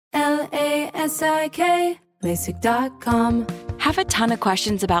LASIK, LASIK.com. Have a ton of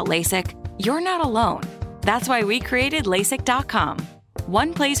questions about LASIK? You're not alone. That's why we created LASIK.com.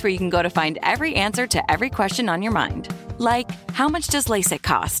 One place where you can go to find every answer to every question on your mind. Like, how much does LASIK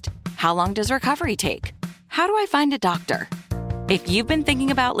cost? How long does recovery take? How do I find a doctor? If you've been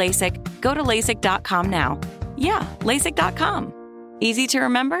thinking about LASIK, go to LASIK.com now. Yeah, LASIK.com. Easy to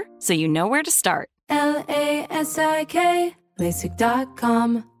remember, so you know where to start. LASIK,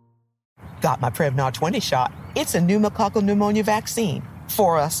 LASIK.com. Got my Prevnar 20 shot. It's a pneumococcal pneumonia vaccine.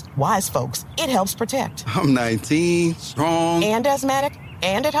 For us, wise folks, it helps protect. I'm 19, strong. And asthmatic,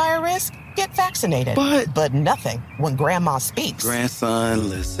 and at higher risk. Get vaccinated. But nothing when grandma speaks. Grandson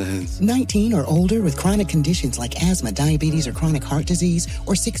listens. 19 or older with chronic conditions like asthma, diabetes, or chronic heart disease,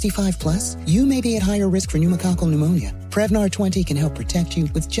 or 65 plus, you may be at higher risk for pneumococcal pneumonia. Prevnar 20 can help protect you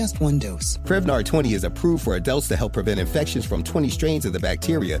with just one dose. Prevnar 20 is approved for adults to help prevent infections from 20 strains of the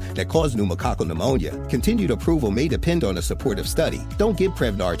bacteria that cause pneumococcal pneumonia. Continued approval may depend on a supportive study. Don't give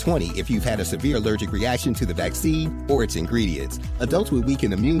Prevnar 20 if you've had a severe allergic reaction to the vaccine or its ingredients. Adults with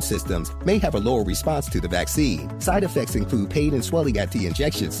weakened immune systems may have a lower response to the vaccine. Side effects include pain and swelling at the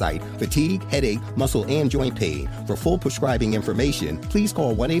injection site, fatigue, headache, muscle, and joint pain. For full prescribing information, please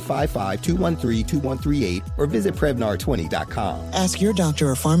call 1-855-213-2138 or visit Prevnar20.com. Ask your doctor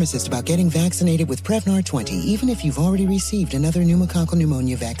or pharmacist about getting vaccinated with Prevnar 20, even if you've already received another pneumococcal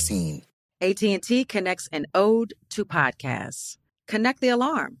pneumonia vaccine. AT&T connects an ode to podcasts. Connect the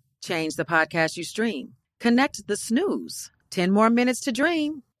alarm. Change the podcast you stream. Connect the snooze. 10 more minutes to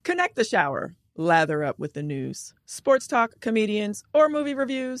dream. Connect the shower. Lather up with the news, sports talk, comedians, or movie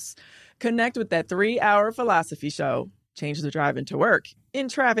reviews. Connect with that 3-hour philosophy show. Change the drive into work in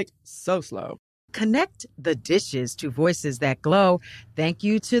traffic so slow. Connect the dishes to voices that glow. Thank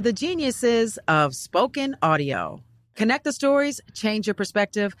you to the geniuses of spoken audio. Connect the stories, change your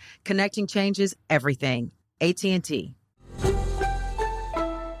perspective. Connecting changes everything. AT&T.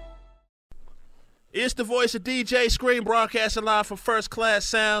 It's the voice of DJ Scream, broadcasting live from First Class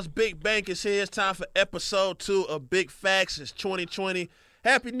Sounds. Big Bank is here. It's time for episode 2 of Big Facts. It's 2020.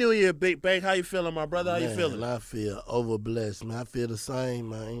 Happy New Year, Big Bank. How you feeling, my brother? How you feeling? I feel overblessed, man. I feel the same,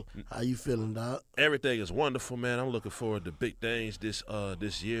 man. How you feeling, Doc? Everything is wonderful, man. I'm looking forward to big things this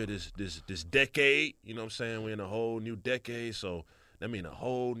year, this decade. You know what I'm saying? We're in a whole new decade, so that means a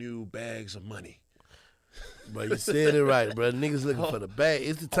whole new bags of money. Bro, you said it right, bro. Niggas looking for the bag.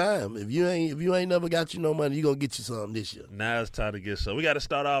 It's the time. If you ain't never got you no money, you gonna get you something this year. Now it's time to get some. We got to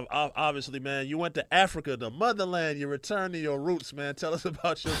start off. Obviously, man. You went to Africa, the motherland. You returned to your roots, man. Tell us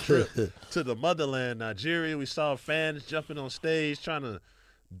about your trip to the motherland, Nigeria. We saw fans jumping on stage trying to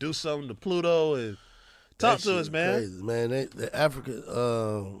do something to Pluto and talk to us, man. Crazy, man. The Africa,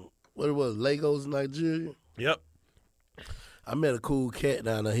 what it was, Lagos, Nigeria. Yep. I met a cool cat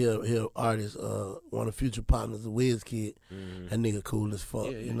down there, here artist, one of Future partners, WizKid. That nigga cool as fuck,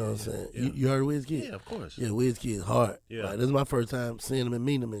 you know what I'm saying? Yeah. You heard of WizKid? Yeah, of course. Yeah, WizKid is hard. Yeah. Like, this is my first time seeing him and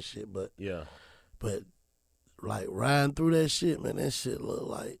meeting him and shit, but like riding through that shit, man, that shit look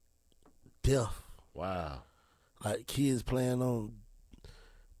like death. Wow. Like kids playing on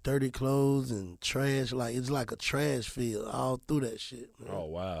dirty clothes and trash, like it's like a trash field all through that shit, man. Oh,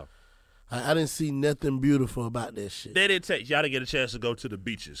 wow. I didn't see nothing beautiful about that shit. They didn't take y'all to get a chance to go to the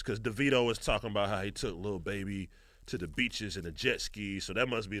beaches because DeVito was talking about how he took Lil Baby to the beaches and the jet skis. So that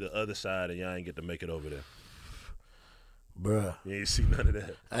must be the other side, and y'all ain't get to make it over there. Bruh. You ain't seen none of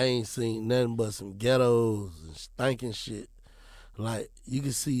that. I ain't seen nothing but some ghettos and stinking shit. Like you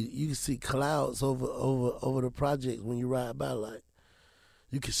can see clouds over the project when you ride by. Like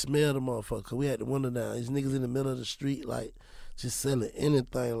you can smell the motherfucker. We had the window down. These niggas in the middle of the street, like just selling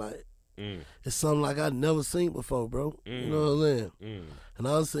anything, like. It's something like I'd never seen before, bro. You know what I'm saying? And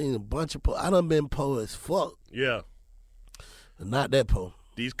I was seeing a bunch of I done been poor as fuck. Yeah. And not that poor.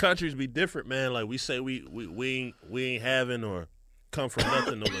 These countries be different, man. Like we say we ain't having or come from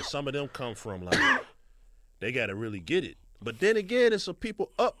nothing, or where some of them come from, like they gotta really get it. But then again, it's some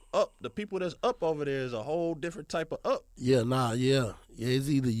people up. The people that's up over there is a whole different type of up. Yeah, yeah. It's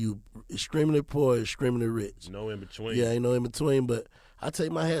either you extremely poor or extremely rich. No in between. Yeah, ain't no in between, but I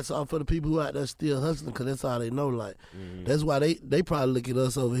take my hats off for the people who out there still hustling because that's all they know. Like, that's why they probably look at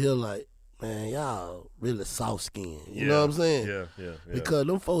us over here like, man, y'all really soft skinned. You know what I'm saying? Yeah. Because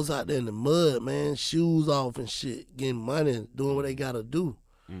them folks out there in the mud, man, shoes off and shit, getting money, doing what they got to do.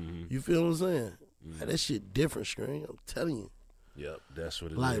 You feel what I'm saying? Like, that shit different, String. I'm telling you. Yep, that's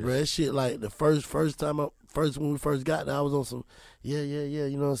what it like, is. Bro, that shit, like, the first time, when we first got there, I was on some, you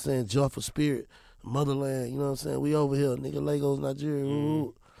know what I'm saying, joyful spirit. Motherland, you know what I'm saying? We over here, nigga, Lagos, Nigeria.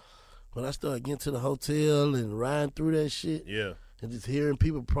 When I started getting to the hotel and riding through that shit, and just hearing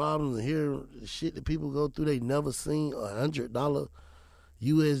people problems and hearing the shit that people go through they never seen, $100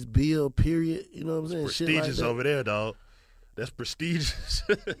 U.S. bill, period. You know what I'm saying? Prestigious shit like that. over there, dog. That's prestigious.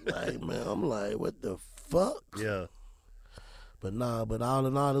 Like, man, I'm like, what the fuck? Yeah. But but all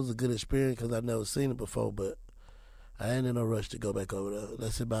in all, it was a good experience because I'd never seen it before, but I ain't in no rush to go back over there.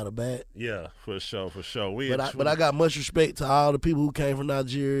 That's about a bad. Yeah, for sure. But I got much respect to all the people who came from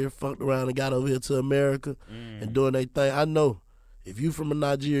Nigeria, fucked around and got over here to America and doing their thing. I know if you from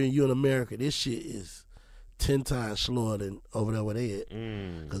Nigeria and you in America, this shit is 10 times slower than over there where they at.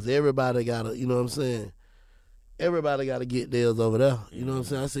 Because everybody got to, you know what I'm saying? Everybody got to get theirs over there. You know what I'm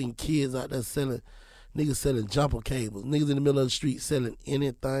saying? I seen kids out there niggas selling jumper cables. Niggas in the middle of the street selling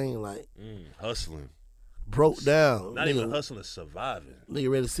anything, like. Hustling. Broke down. Not even hustling, surviving. Nigga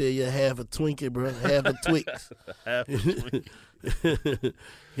ready to sell you half a Twinkie, bro. Half a Twix. Half a Twinkie.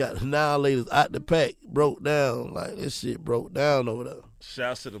 Got the Annihilators out the pack. Broke down. Like, this shit broke down over there.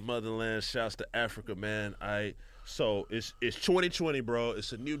 Shouts to the motherland. Shouts to Africa, man. So it's 2020, bro.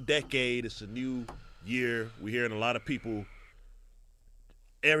 It's a new decade. It's a new year. We're hearing a lot of people,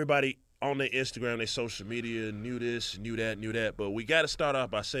 everybody on their Instagram, their social media, knew this, knew that. But we got to start off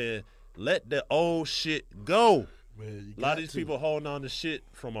by saying, let the old shit go. Man, a lot of these people holding on to shit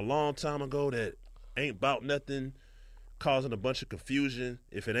from a long time ago that ain't about nothing, causing a bunch of confusion.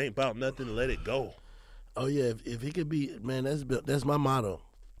 If it ain't about nothing, let it go. Oh, yeah. If it could be, man, that's my motto.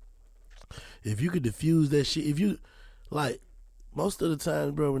 If you could diffuse that shit, if you, like, most of the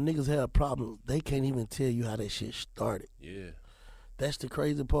time, bro, when niggas have problems, they can't even tell you how that shit started. Yeah. That's the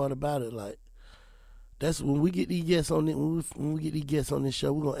crazy part about it. Like, that's when we get these guests on it. When we get these guests on this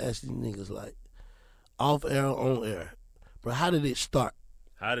show, we're gonna ask these niggas like, off air or on air, bro. How did it start?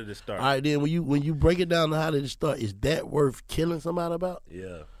 How did it start? All right, then when you break it down to how did it start, is that worth killing somebody about?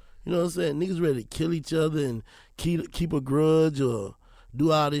 Yeah. You know what I'm saying? Niggas ready to kill each other and keep a grudge or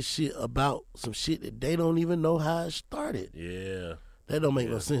do all this shit about some shit that they don't even know how it started. Yeah. That don't make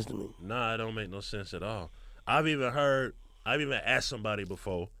no sense to me. Nah, it don't make no sense at all. I've even asked somebody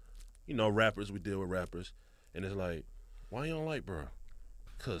before, you know, rappers, we deal with rappers, and it's like, why you don't like bro?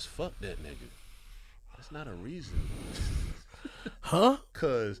 Cause fuck that nigga. That's not a reason. Huh?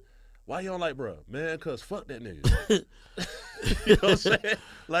 Cause why you don't like bro? Man, cause fuck that nigga. You know what I'm saying?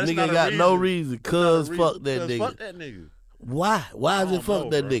 Like, nigga got no reason. Cause fuck that nigga. Fuck that nigga. Why? Why is it fuck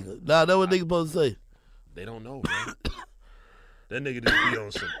that nigga? Nah, that's what niggas supposed to say. They don't know, bro. That nigga just be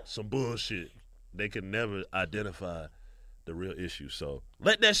on some bullshit. They can never identify the real issue. So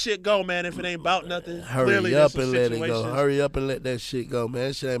let that shit go, man. If it ain't about nothing, hurry up and let it go. Hurry up and let that shit go, man.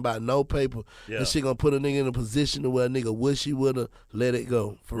 That shit ain't about no paper. Yeah. That shit gonna put a nigga in a position to where a nigga wish he would've let it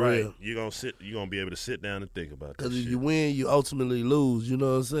go. For real. You gonna be able to sit down and think about that. Because if you win, you ultimately lose. You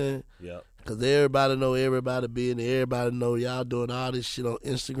know what I'm saying? Yeah. Because everybody know everybody being there. Everybody know y'all doing all this shit on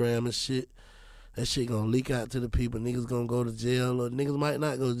Instagram and shit. That shit gonna leak out to the people. Niggas gonna go to jail, or niggas might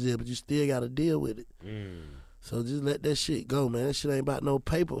not go to jail, but you still gotta deal with it. So just let that shit go, man. That shit ain't about no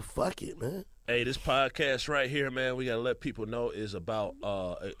paper. Fuck it, man. Hey, this podcast right here, man, we got to let people know is about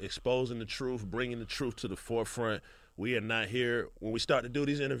exposing the truth, bringing the truth to the forefront. We are not here. When we start to do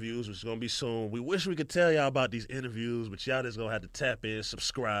these interviews, which is going to be soon, we wish we could tell y'all about these interviews, but y'all just going to have to tap in,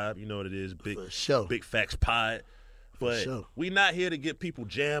 subscribe. You know what it is, Big Facts Pod. But we not here to get people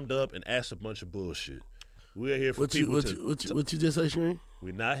jammed up and ask a bunch of bullshit. We're here for people What you just say, Shereen?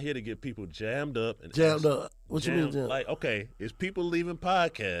 We're not here to get people jammed up. And What you mean jammed? Like, okay, it's people leaving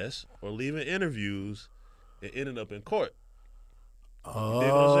podcasts or leaving interviews and ending up in court.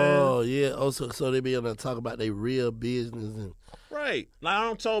 Oh, yeah. Oh, so they be able to talk about their real business. And Right. Like,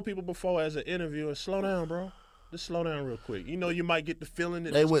 I told people before as an interviewer, slow down, bro. Just slow down real quick. You know, you might get the feeling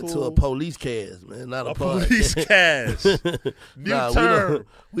that they it's went cool. to a police cast, man, not a police cast. New term.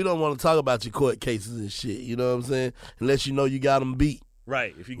 We don't want to talk about your court cases and shit. You know what I'm saying? Unless you know you got them beat.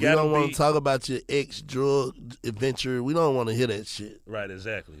 Right. If you We got don't want beat, to talk about your ex-drug adventure. We don't want to hear that shit. Right,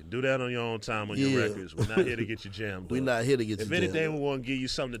 exactly. Do that on your own time on your records. We're not here to get you jammed up. We're not here to get you jammed up. If anything, we want to give you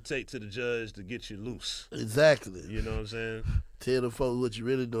something to take to the judge to get you loose. Exactly. You know what I'm saying? Tell the folks what you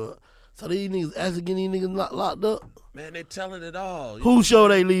really doing. So these niggas actually getting these niggas locked up? Man, they telling it all. Who show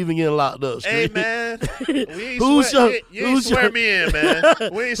they leaving getting locked up? Hey, man. You ain't swear me in, man.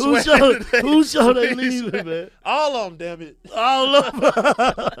 We ain't who show they leaving, man? All of them, damn it. All of them.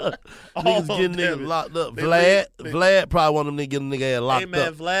 Niggas getting niggas locked up. Vlad probably one of them niggas getting nigga ass locked up. Hey,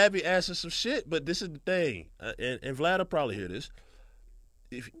 man, Vlad be asking some shit, but this is the thing. And Vlad will probably hear this.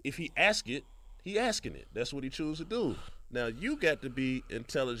 If he ask it, he asking it. That's what he choose to do. Now you got to be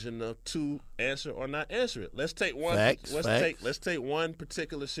intelligent enough to answer or not answer it. Let's take one. Let's take one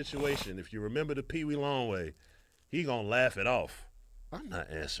particular situation. If you remember the Pee Wee Longway, he gonna laugh it off. I'm not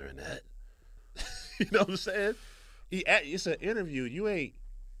answering that. You know what I'm saying? It's an interview. You ain't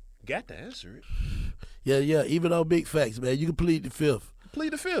got to answer it. Yeah. Even on big facts, man, you can plead the fifth.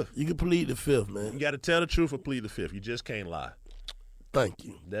 Plead the fifth. You can plead the fifth, man. You got to tell the truth or plead the fifth. You just can't lie. Thank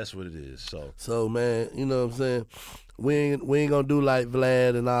you. That's what it is. So man, you know what I'm saying? We ain't gonna do like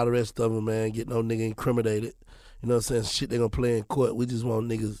Vlad and all the rest of them, man. Get no nigga incriminated. You know what I'm saying? Shit they gonna play in court. We just want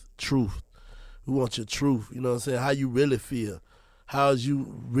niggas truth. We want your truth. You know what I'm saying? How you really feel. How's you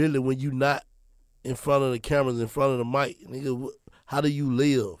really when you not in front of the cameras, in front of the mic, nigga? How do you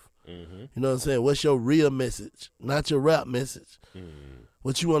live? Mm-hmm. You know what I'm saying? What's your real message? Not your rap message. Mm-hmm.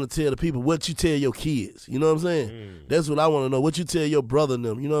 What you want to tell the people? What you tell your kids? You know what I'm saying? Mm. That's what I want to know. What you tell your brother and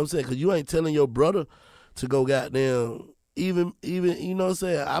them? You know what I'm saying? Because you ain't telling your brother to go goddamn. Even you know what I'm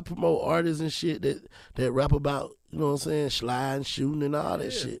saying? I promote artists and shit that rap about, you know what I'm saying, sliding, shooting, and all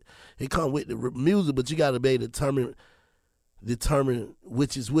that shit. It come with the music, but you got to be able to determine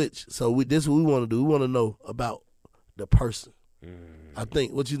which is which. So this is what we want to do. We want to know about the person. I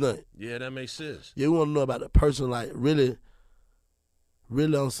think. What you think? Yeah, that makes sense. Yeah, we want to know about the person, like really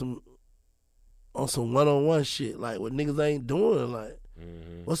on some one-on-one shit, like what niggas ain't doing. Like,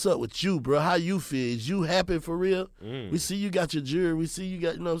 what's up with you, bro? How you feel? Is you happy for real? We see you got your jury. We see you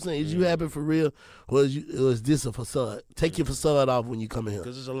got, you know what I'm saying? Is you happy for real, or is this a facade? Take your facade off when you come in here.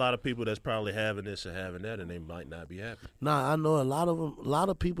 Because there's a lot of people that's probably having this and having that, and they might not be happy. Nah, I know a lot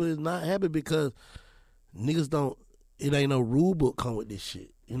of people is not happy because niggas don't. It ain't no rule book come with this shit.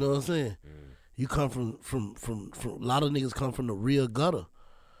 You know what I'm saying? You come from a lot of niggas come from the real gutter.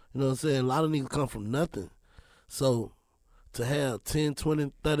 You know what I'm saying? A lot of niggas come from nothing. So to have 10,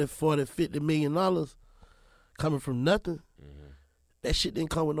 20, 30, 40, $50 million coming from nothing, that shit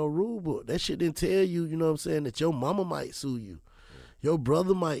didn't come with no rule book. That shit didn't tell you, you know what I'm saying, that your mama might sue you. Your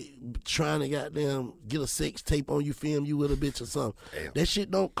brother might trying to goddamn get a sex tape on you, film you with a bitch or something. Damn. That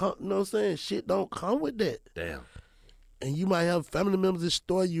shit don't come, you know what I'm saying? Shit don't come with that. Damn. And you might have family members that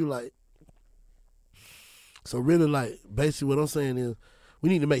store you like. So really, like, basically what I'm saying is we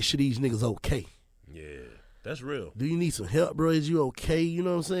need to make sure these niggas okay. Yeah, that's real. Do you need some help, bro? Is you okay? You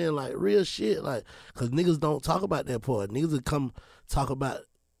know what I'm saying? Like, real shit. Like, because niggas don't talk about that part. Niggas will come talk about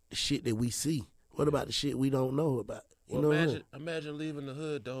the shit that we see. What about the shit we don't know about? You know imagine leaving the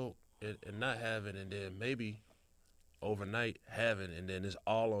hood, though, and not having, and then maybe overnight having, and then it's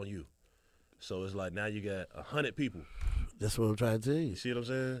all on you. So it's like now you got 100 people. That's what I'm trying to tell you. You see what I'm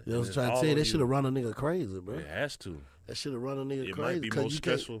saying? You know what I'm trying to tell you? That should have run a nigga crazy, bro. It has to. That should have run a nigga crazy. It might be more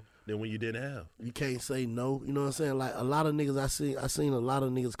stressful than when you didn't have. You can't say no. You know what I'm saying? Like, a lot of niggas I seen a lot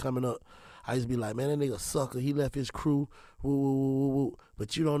of niggas coming up. I used to be like, man, that nigga sucker. He left his crew. Woo, woo, woo, woo.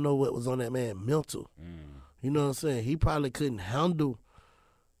 But you don't know what was on that man mental. You know what I'm saying? He probably couldn't handle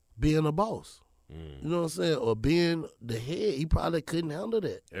being a boss. You know what I'm saying? Or being the head. He probably couldn't handle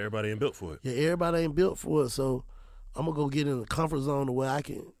that. Everybody ain't built for it. Yeah, everybody ain't built for it. So I'm going to go get in the comfort zone to where I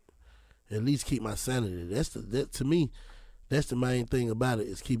can at least keep my sanity. To me, that's the main thing about it,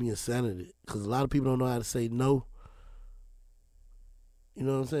 is keeping your sanity. Because a lot of people don't know how to say no. You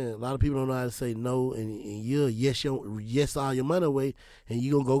know what I'm saying? A lot of people don't know how to say no, and you'll yes all your money away, and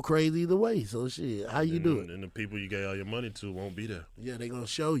you going to go crazy either way. So, shit, how you do it? And the people you gave all your money to won't be there. Yeah, they going to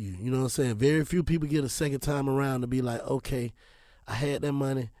show you. You know what I'm saying? Very few people get a second time around to be like, okay, I had that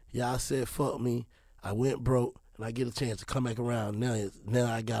money. Y'all said fuck me. I went broke, and I get a chance to come back around.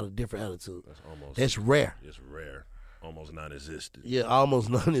 Now I got a different attitude. That's rare. It's rare. Almost non-existent. Yeah, almost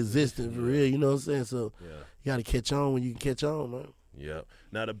non-existent for real. You know what I'm saying? So you got to catch on when you can catch on, man. Yeah.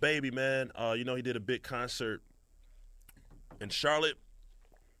 Now, the baby, man, you know, he did a big concert in Charlotte.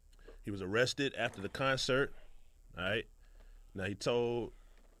 He was arrested after the concert, all right? Now, he told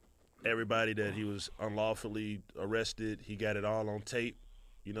everybody that he was unlawfully arrested. He got it all on tape,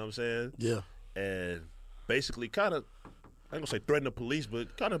 you know what I'm saying? Yeah. And basically kind of, I ain't going to say threatened the police,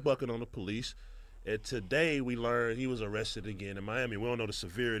 but kind of bucking on the police. And today we learned he was arrested again in Miami. We don't know the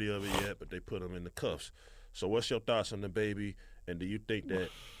severity of it yet, but they put him in the cuffs. So what's your thoughts on the baby? And do you think that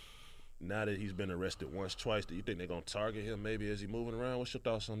now that he's been arrested once, twice, do you think they're going to target him maybe as he moving around? What's your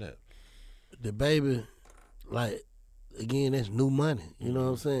thoughts on that? The baby, like, again, that's new money. You know what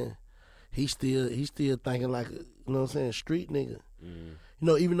I'm saying? He's still thinking like a, you know what I'm saying, street nigga. You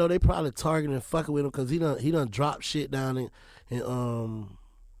know, even though they probably targeting and fucking with him because he done dropped shit down in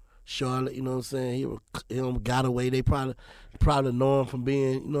Charlotte, you know what I'm saying? He got away. They probably know him from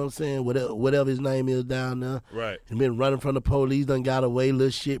being, you know what I'm saying, whatever his name is down there. Right. He been running from the police, done got away,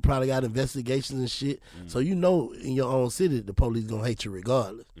 little shit, probably got investigations and shit. So you know in your own city the police gonna hate you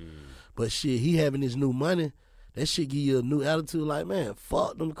regardless. But shit, he having his new money, that shit give you a new attitude like, man,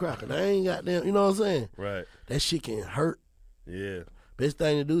 fuck them crackers. I ain't got them, you know what I'm saying? Right. That shit can hurt. Yeah. Best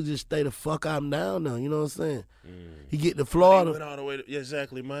thing to do is just stay the fuck out down now. You know what I'm saying? He get to Florida. He went all the way to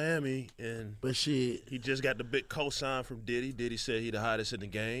exactly Miami, but shit, he just got the big cosign from Diddy. Diddy said he the hottest in the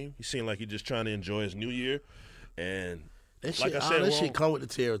game. He seemed like he just trying to enjoy his new year, and that like shit, I said, that shit come with the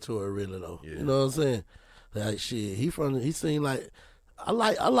territory, really though. Yeah. You know what I'm saying? Like shit, he seemed like I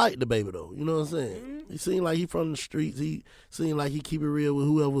like the baby though. You know what I'm saying? He seemed like he from the streets. He seemed like he keep it real with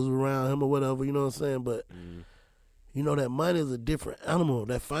whoever was around him or whatever. You know what I'm saying? But you know that money is a different animal.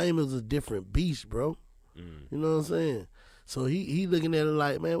 That fame is a different beast, bro. You know what I'm saying? So he looking at it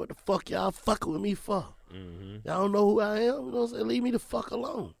like, man, what the fuck y'all fucking with me for? Y'all don't know who I am. You know what I'm saying? Leave me the fuck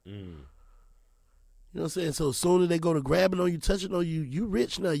alone. You know what I'm saying? So as soon as they go to grabbing on you, touching on you, you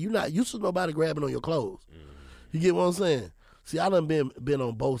rich now. You not used to nobody grabbing on your clothes. You get what I'm saying? See, I done been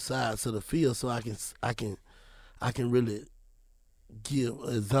on both sides of the field, so I can really give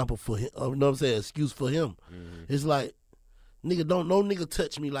an example for him. You know what I'm saying? Excuse for him. It's like, nigga, no nigga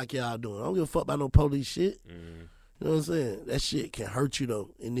touch me like y'all doing. I don't give a fuck about no police shit. You know what I'm saying? That shit can hurt you though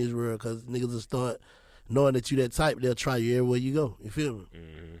in this world because niggas will start knowing that you that type. They'll try you everywhere you go. You feel me?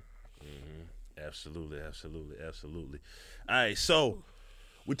 Absolutely. All right, so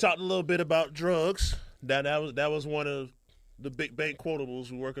we talked a little bit about drugs. That was one of the Big Bank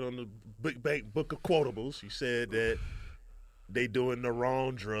quotables. We're working on the Big Bank book of quotables. You said that they doing the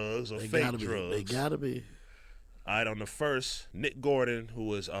wrong drugs or fake drugs. They gotta be. All right, on the first, Nick Gordon, who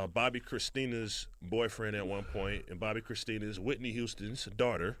was Bobby Christina's boyfriend at one point, and Bobby Christina is Whitney Houston's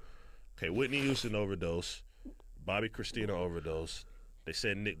daughter. Okay, Whitney Houston overdosed. Bobby Christina overdosed. They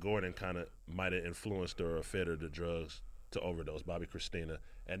said Nick Gordon kind of might have influenced her or fed her the drugs to overdose, Bobby Christina.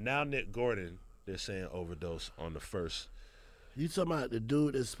 And now Nick Gordon, they're saying overdose on the first. You talking about the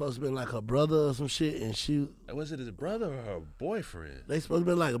dude that's supposed to be like her brother or some shit, and she... Was it his brother or her boyfriend? They supposed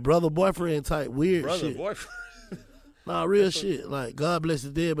to be like a brother-boyfriend type weird shit. Brother-boyfriend? Nah, real shit. Like, God bless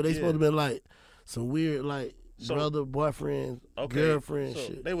his dead, but they supposed to be like some weird, like, brother, boyfriend, girlfriend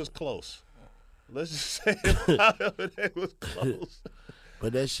shit. They was close. Let's just say they was close.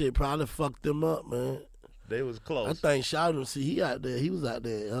 But that shit probably fucked them up, man. They was close. I think Sheldon, he out there. He was out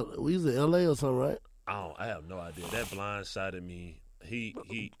there. We was in L.A. or something, right? I have no idea. That blindsided me.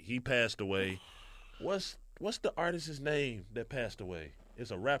 He passed away. What's the artist's name that passed away?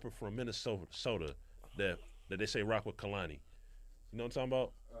 It's a rapper from Minnesota that they say rock with Kalani. You know what I'm talking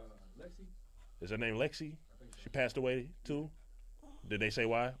about? Lexi. Is her name Lexi? She passed away too? Did they say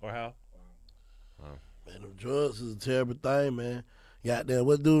why or how? Man, them drugs is a terrible thing, man. Goddamn,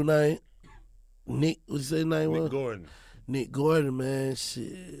 what dude name? Nick, what you say his name was? Nick Gordon. Nick Gordon, man,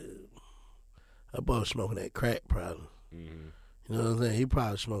 shit. That boy was smoking that crack probably. You know what I'm saying? He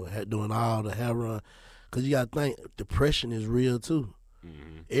probably smoking, doing all the heroin. Because you got to think, depression is real too.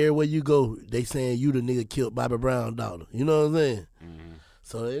 Everywhere you go, they saying you the nigga killed Bobby Brown's daughter. You know what I'm saying?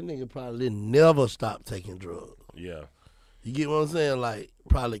 So that nigga probably never stop taking drugs. Yeah. You get what I'm saying? Like,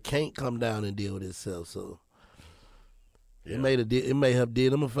 probably can't come down and deal with himself. So it may have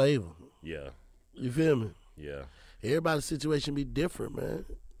did him a favor. Yeah. You feel me? Yeah. Everybody's situation be different, man.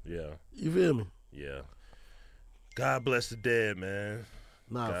 Yeah. You feel me? Yeah. God bless the dead, man.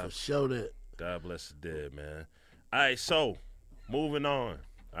 Nah, for sure that. God bless the dead, man. All right, so moving on.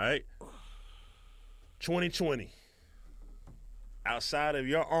 All right. 2020. Outside of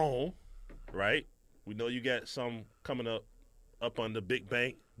your own, right? We know you got some coming up on the Big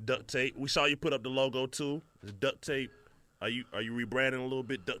Bank duct tape. We saw you put up the logo too. The duct tape. Are you rebranding a little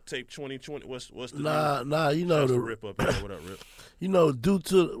bit? Duct tape 2020. What's the nah? You know the Rip up. What up, Rip? You know, due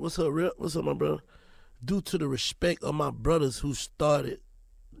to what's up, Rip? What's up, my brother? Due to the respect of my brothers who started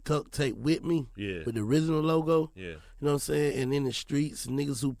duct tape with me, with the original logo. Yeah. You know what I'm saying? And in the streets,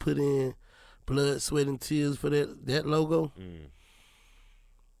 niggas who put in blood, sweat, and tears for that logo.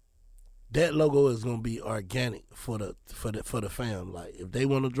 That logo is gonna be organic for the fam. Like if they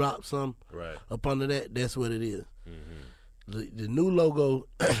want to drop some up under that, that's what it is. The new logo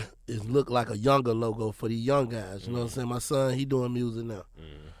is look like a younger logo for the young guys. You know what I'm saying? My son, he doing music now.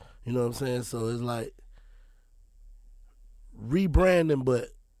 You know what I'm saying? So it's like rebranding, but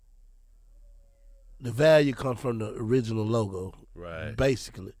the value comes from the original logo. Right.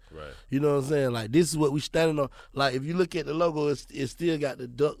 Basically. Right. You know what I'm saying? Like this is what we standing on. Like if you look at the logo, it still got the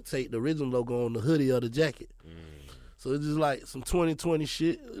duct tape, the original logo on the hoodie or the jacket. So it's just like some 2020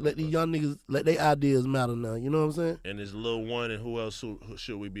 shit. Let these young niggas, let their ideas matter now. You know what I'm saying? And there's Lil One, and who else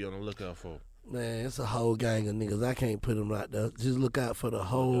should we be on the lookout for? Man, it's a whole gang of niggas. I can't put them right there. Just look out for the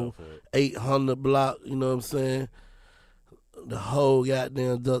whole 800 block, you know what I'm saying? the whole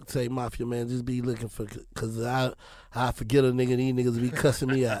goddamn duct tape mafia, man, just be looking for, because I forget a nigga, these niggas be cussing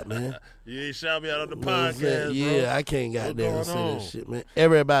me out, man. You ain't shout me out on the You know what I'm saying? podcast, Yeah, bro. I can't goddamn What's say going that on? shit, man.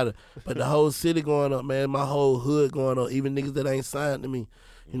 Everybody, but the whole city going up, man. My whole hood going up. Even niggas that ain't signed to me.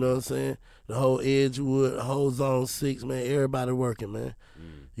 You know what I'm saying? The whole Edgewood, the whole Zone 6, man. Everybody working, man.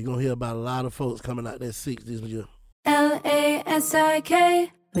 You're going to hear about a lot of folks coming out that 6 this year.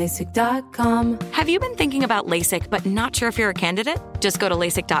 LASIK, LASIK.com. Have you been thinking about LASIK but not sure if you're a candidate? Just go to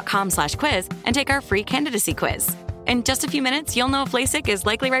LASIK.com/quiz and take our free candidacy quiz. In just a few minutes, you'll know if LASIK is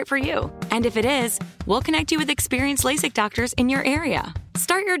likely right for you. And if it is, we'll connect you with experienced LASIK doctors in your area.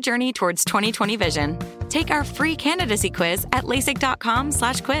 Start your journey towards 20/20 vision. Take our free candidacy quiz at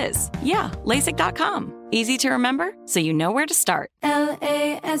LASIK.com/quiz. Yeah, LASIK.com. Easy to remember, so you know where to start.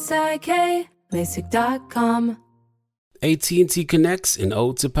 LASIK, LASIK.com. AT&T connects an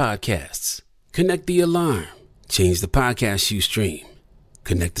ode to podcasts. Connect the alarm. Change the podcast you stream.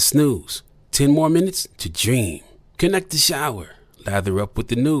 Connect the snooze. 10 more minutes to dream. Connect the shower. Lather up with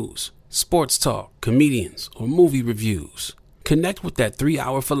the news, sports talk, comedians, or movie reviews. Connect with that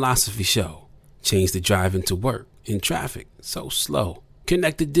 3-hour philosophy show. Change the drive into work in traffic so slow.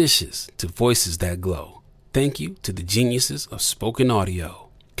 Connect the dishes to voices that glow. Thank you to the geniuses of spoken audio.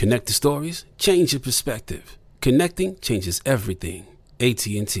 Connect the stories, change your perspective. Connecting changes everything.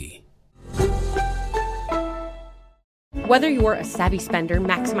 AT&T. Whether you're a savvy spender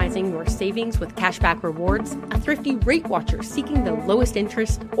maximizing your savings with cashback rewards, a thrifty rate watcher seeking the lowest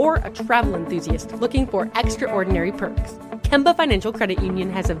interest, or a travel enthusiast looking for extraordinary perks, Kemba Financial Credit Union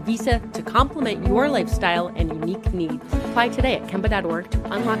has a visa to complement your lifestyle and unique needs. Apply today at Kemba.org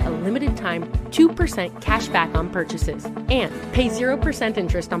to unlock a limited time 2% cash back on purchases and pay 0%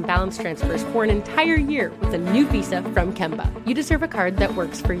 interest on balance transfers for an entire year with a new visa from Kemba. You deserve a card that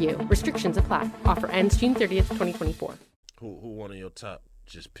works for you. Restrictions apply. Offer ends June 30th, 2024. Who one of your top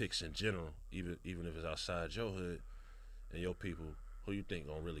just picks in general, even if it's outside your hood and your people, who you think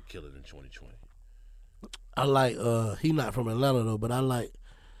gonna really kill it in 2020? I like, he not from Atlanta though, but I like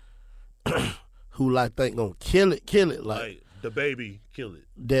who like think gonna kill it. Like the baby, kill it.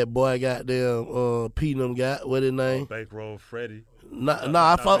 That boy goddamn P them got, what his name? Bankroll Freddie.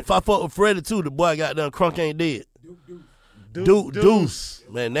 I fought with Freddie too. The boy goddamn Crunk ain't dead. Deuce.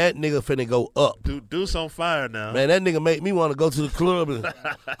 Man, that nigga finna go up. Deuce on fire now. Man, that nigga make me want to go to the club and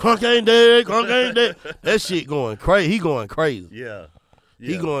Crunk ain't dead. That shit going crazy. He going crazy. Yeah.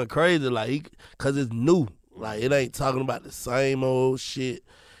 He going crazy cause it's new. Like it ain't talking about the same old shit.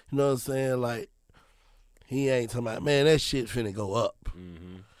 You know what I'm saying? Like he ain't talking about, man, that shit finna go up.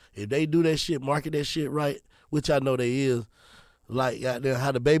 Mm-hmm. If they do that shit, market that shit right, which I know they is. Like goddamn,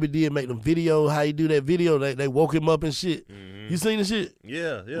 how the baby did make them video, how he do that video, they woke him up and shit. Mm-hmm. You seen the shit?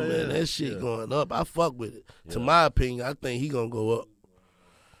 Yeah. Man, that shit going up. I fuck with it. Yeah. To my opinion, I think he gonna go up.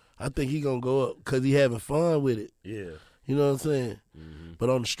 I think he gonna go up because he having fun with it. Yeah. You know what I'm saying? Mm-hmm. But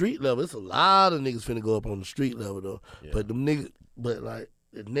on the street level, it's a lot of niggas finna go up on the street level though. Yeah. But them niggas, like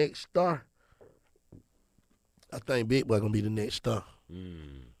the next star, I think Big Boy gonna be the next star.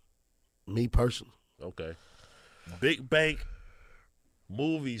 Me personally. Okay. Big Bank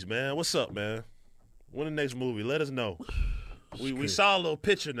movies, man. What's up, man? When the next movie? Let us know. We saw a little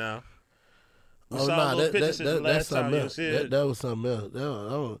picture now. We saw a little picture since the last time you was here. That was something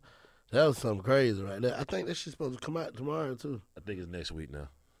else. That was something crazy right there. I think that shit's supposed to come out tomorrow too. I think it's next week now.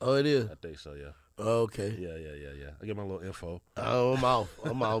 Oh, it is? I think so, yeah. Oh, okay. Yeah. I get my little info. Oh,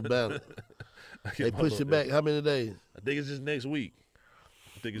 I'm off balance. They pushed it back how many days? I think it's just next week.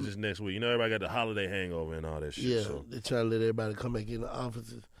 You know, everybody got the holiday hangover and all that shit. Yeah, so. they trying to let everybody come back in the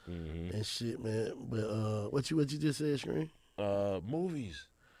offices and shit, man. But what you just said, Screen? Movies.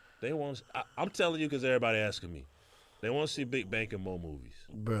 They want. I'm telling you because everybody asking me. They want to see Big Bank in more movies.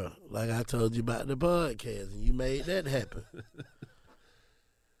 Bro, like I told you about the podcast, and you made that happen.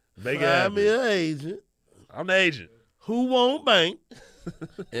 Find me an agent. I'm the agent. Who won't Bank?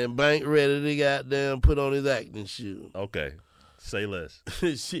 And Bank ready to goddamn put on his acting shoe. Okay. Say less.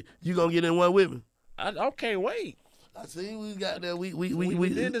 Shit, you gonna get in one with me? I can't wait. I see we got there. We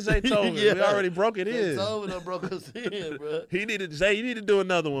did the Zaytoven. Yeah. We already broke it in. Zaytoven done broke us in, bro. You need to do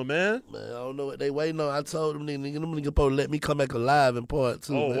another one, man. Man, I don't know what they waiting on. I told them them niggas supposed to let me come back alive in part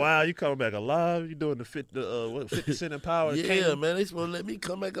two. Oh man. Wow, you coming back alive? You doing the 50 Cent in Power? Yeah, man, they supposed to let me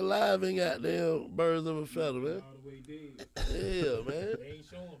come back alive and goddamn birds of a feather, man. Yeah, man. They ain't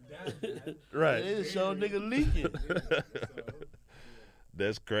showing dying, man. Right. They just show nigga leaking.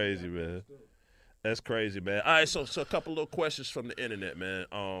 That's crazy, man. That's crazy, man. All right, so a couple little questions from the internet, man.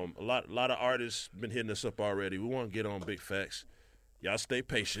 A lot of artists been hitting us up already. We want to get on big facts. Y'all stay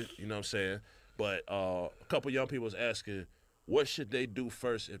patient, you know what I'm saying? But a couple young people was asking, what should they do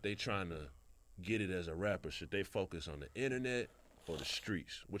first if they trying to get it as a rapper? Should they focus on the internet or the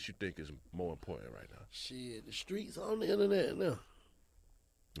streets? What you think is more important right now? Shit, the streets on the internet now.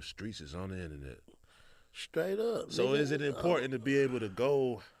 The streets is on the internet. Straight up. So nigga. is it important to be able to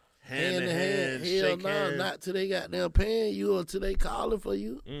go hand to hand, Hell shake no, hands? not till they goddamn paying you or till they calling for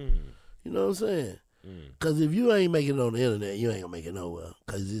you. Mm. You know what I'm saying? Because if you ain't making it on the internet, you ain't gonna make it nowhere.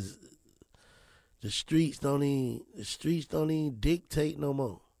 Because the streets don't even dictate no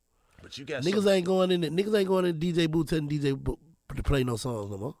more. But you got niggas ain't going in the DJ booth telling DJ to play no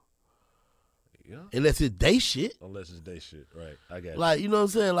songs no more. Yeah. Unless it's they shit. Unless it's they shit, right? I got Like, you know what I'm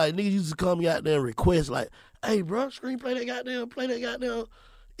saying? Like, niggas used to come out there and request, like, hey, bro, screen play that goddamn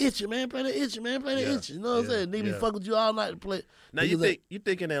Itchy, man. Play that Itchy, man. Play that Itchy. You know what I'm saying? Niggas be fuck with you all night to play. Now, you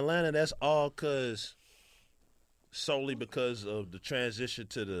think in Atlanta that's all solely because of the transition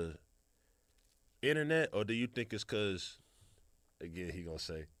to the internet, or do you think it's because, again, he gonna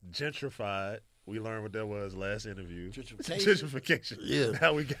say, gentrified? We learned what that was last interview. Gentrification. Yeah.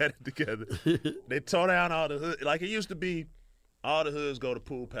 How we got it together. They tore down all the hood. Like, it used to be all the hoods go to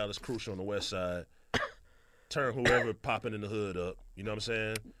Pool Palace Crucial on the west side, turn whoever popping in the hood up. You know what I'm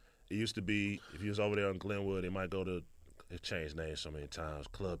saying? It used to be, if you was over there on Glenwood, they might go to, it changed names so many times,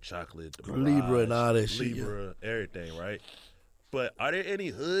 Club Chocolate, the Barrage, Libra and all that shit. Libra, everything, right? But are there any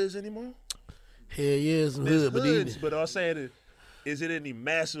hoods anymore? Hell yeah, some There's hood, hoods, but I'm saying, is it any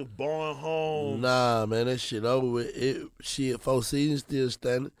massive barn homes? Nah, man, that shit over with. Shit, Four Seasons still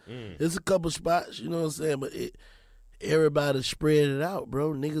standing. There's a couple spots, you know what I'm saying, but everybody spread it out,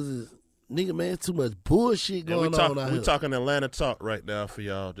 bro. Nigga, man, too much bullshit going on out here. We talking Atlanta talk right now for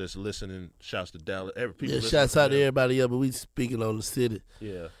y'all just listening. Shouts to Dallas. Shouts out to everybody else, but we speaking on the city.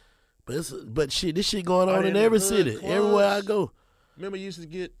 Yeah. But shit, this shit going on in every city, everywhere I go. Remember, you used to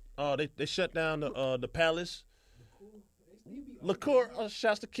get, they shut down the Palace. LaCour,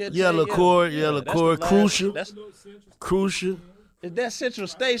 shouts to Kid. Yeah, LaCour, LaCour, Crucial. Crucial. Is that Central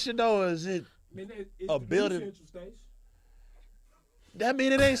Station, though, or is it a building? That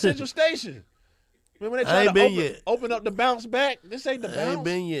mean it ain't Central Station. Remember they tried to open up the bounce back? This ain't the bounce. I ain't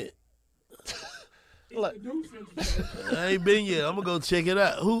been yet. I ain't been yet. I'm going to go check it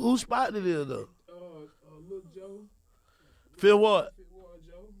out. Who spot it is, though? Lil Joe. Phil Ward.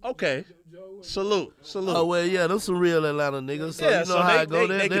 Okay. Salute. Oh, well, yeah, those some real Atlanta niggas. So yeah, you know how I go.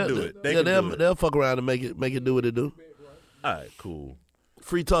 They can do it. They'll fuck around and make it do what it do. All right, cool.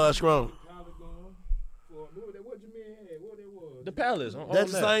 Free Todd Strong. The Palace.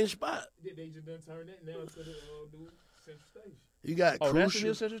 That's the same spot. They just done turn that now to the new Central Station. You got Crucial. Crucial. That's the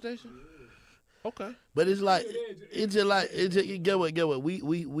new Central Station? Okay. But it's just get what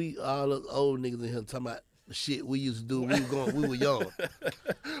we all the old niggas in here talking about the shit we used to do when we were young.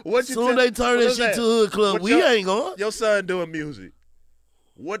 Soon they turn that shit to Hood Club, we ain't going. Your son doing music.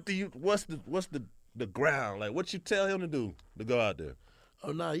 What's the ground? Like, what you tell him to do to go out there?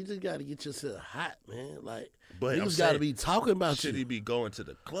 Oh no, you just gotta get yourself hot, man. Like, but niggas gotta be talking about should he be going to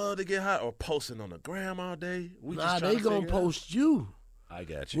the club to get hot or posting on the gram all day? They gonna post you. I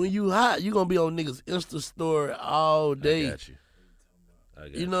got you. When you hot, you gonna be on niggas Insta story all day. I got you.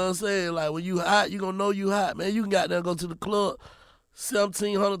 You know what I'm saying? Like, when you hot, you gonna know you hot, man. You can goddamn go to the club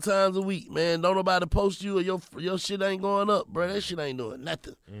 1,700 times a week, man. Don't nobody post you or your shit ain't going up, bro. That shit ain't doing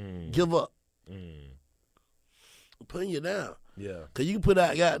nothing. Give up. Putting you down. Yeah. Cause you can put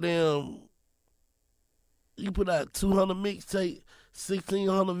out 200 mixtape,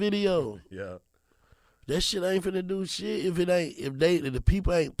 1,600 video. Yeah. That shit ain't finna do shit if the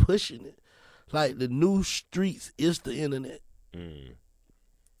people ain't pushing it. Like, the new streets is the internet.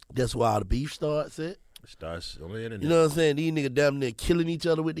 That's why all the beef starts at. It starts on the internet. You know what I'm saying? These niggas damn near killing each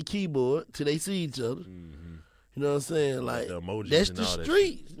other with the keyboard till they see each other. You know what I'm saying? Like, the emojis that's and the all that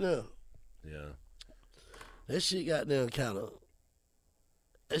streets. Yeah. Yeah. That shit goddamn kind of.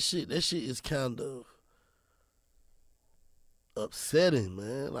 That shit is kind of upsetting,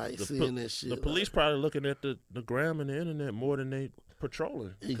 man. Like, seeing that shit. The police probably looking at the gram and the internet more than they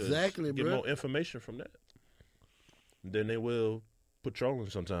patrolling. Exactly, get bro. more information from that than they will patrolling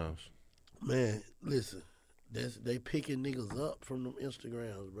sometimes. Man, listen, they picking niggas up from them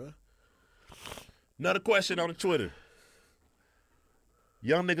Instagrams, bro. Another question on the Twitter.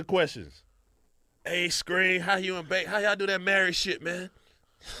 Young nigga questions. Hey, Screen, how you and Bake? How y'all do that married shit, man?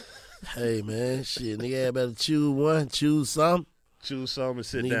 Hey, man, shit, nigga better choose something. Choose something and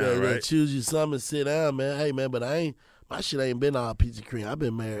sit nigga down, better right? Choose you something and sit down, man. Hey, man, but my shit ain't been all peachy cream. I've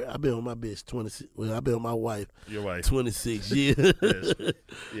been married. I've been with my bitch 26. Well, I've been with my wife. Your wife. 26 years.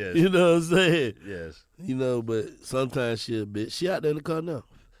 Yes. You know what I'm saying? Yes. You know, but sometimes she a bitch. She out there in the car now.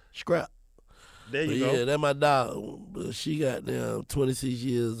 Scrap. There you go. go. Yeah, that's my dog. But she got 26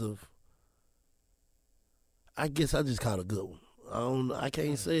 years of. I guess I just caught a good one. I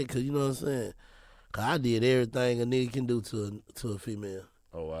can't say it because you know what I'm saying. Cause I did everything a nigga can do to a female.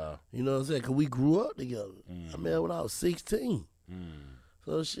 Oh wow. You know what I'm saying? Cause we grew up together. I met when I was 16.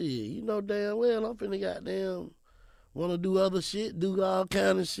 So shit, you know damn well I'm finna goddamn wanna do other shit, do all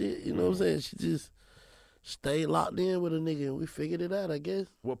kind of shit. You know what I'm saying? She just stayed locked in with a nigga and we figured it out, I guess.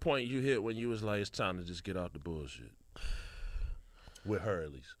 What point you hit when you was like, it's time to just get out the bullshit? With her,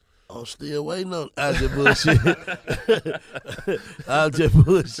 at least. I'm still waiting on out the bullshit. Out the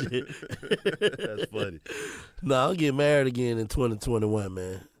bullshit. That's funny. No, I'll get married again in 2021,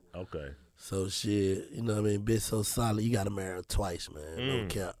 man. Okay. So shit, you know what I mean? Bitch so solid, you gotta marry her twice, man. No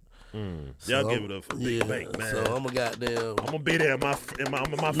cap. So Y'all give it a big bank, man. So I'm I'm gonna be there in my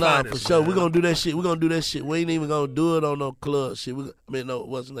Nah, finest, for sure. man. We're gonna do that shit. We're gonna do that shit. We ain't even gonna do it on no club shit. No,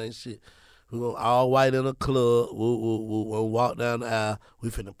 what's the name shit? We're gonna all white in a club. We'll walk down the aisle. We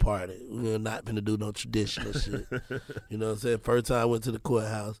finna party. We're not finna do no traditional shit. You know what I'm saying? First time I went to the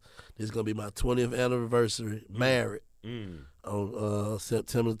courthouse. This is gonna be my 20th anniversary, married, on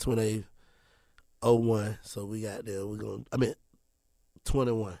September 28th, 01. So we got there. 21.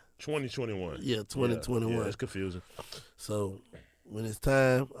 2021. Yeah, 2021. Yeah, it's confusing. So when it's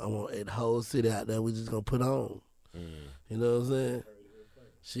time, I want the whole city out there. We just gonna put on. You know what I'm saying?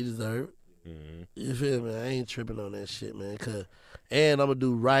 She deserve it. You feel me? I ain't tripping on that shit, man. And I'm gonna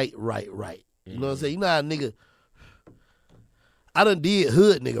do right. You know what I'm saying? You know how nigga, I done did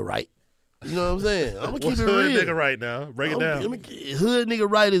hood nigga right. You know what I'm saying? I'm gonna keep it real. Hood nigga right now? Break it down. Hood nigga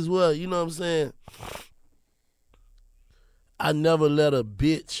right as well. You know what I'm saying? I never let a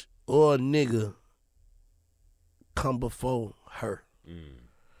bitch or a nigga come before her.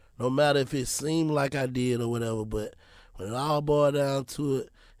 No matter if it seemed like I did or whatever, but when it all boiled down to it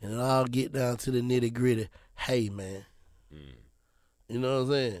and it all get down to the nitty gritty, hey man. You know what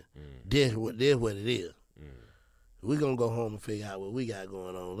I'm saying? That's what it is. We're gonna go home and figure out what we got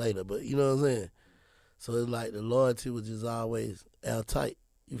going on later, but you know what I'm saying? So it's like the loyalty was just always airtight.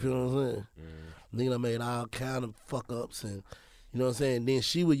 You feel what I'm saying? Nigga, I made all kind of fuck ups and you know what I'm saying? Then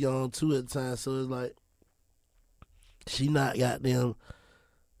she was young too at the time, so it's like she not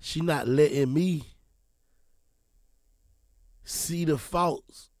letting me see the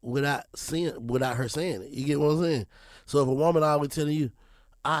faults without her saying it. You get what I'm saying? So if a woman always telling you,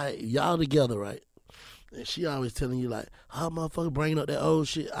 y'all together, right? And she always telling you like, oh, motherfucker bringing up that old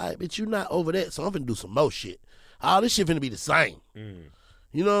shit. All right, bitch, you not over that, so I'm finna do some more shit. All this shit finna be the same.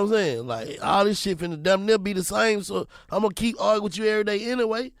 You know what I'm saying? Like, all this shit finna damn near be the same, so I'm gonna keep arguing with you every day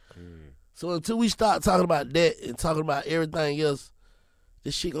anyway. So until we start talking about that and talking about everything else,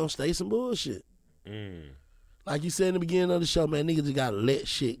 this shit gonna stay some bullshit. Like you said in the beginning of the show, man, niggas just gotta let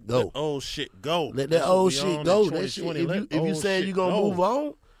shit go. Let old shit go. Let that old shit go. That shit, if you saying you gonna move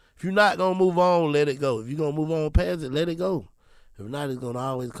on, if you're not gonna move on, let it go. If you're gonna move on past it, let it go. If not, it's gonna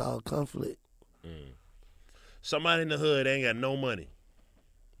always cause conflict. Somebody in the hood ain't got no money.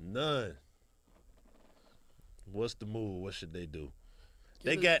 None. What's the move? What should they do?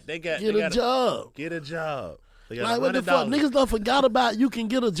 Get a job. Get a job. They got like what the fuck? Niggas done forgot about you can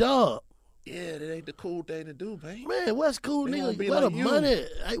get a job. Yeah, that ain't the cool thing to do, man. Man, what's cool, they nigga? be Where like the you. money?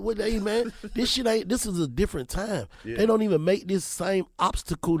 Hey, man, this is a different time. Yeah. They don't even make this same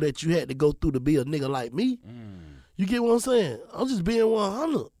obstacle that you had to go through to be a nigga like me. You get what I'm saying? I'm just being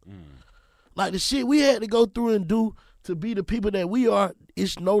 100. Like the shit we had to go through and do to be the people that we are,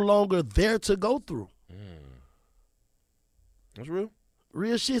 it's no longer there to go through. That's real.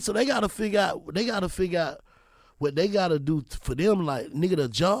 Real shit. So they gotta figure out what they gotta do for them. Like, nigga, the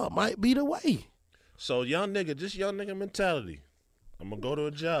job might be the way. So young nigga mentality. I'm gonna go to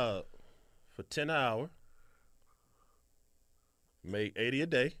a job for 10 hours, make 80 a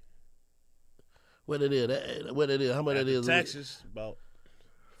day. What it is? How much it is? Taxes about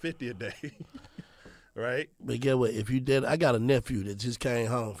 50 a day. Right? But get what? If you did, I got a nephew that just came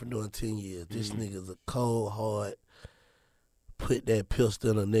home from doing 10 years. This nigga's a cold, hard, put that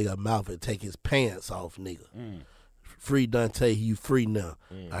pistol in a nigga mouth and take his pants off, nigga. Free Dante, you free now.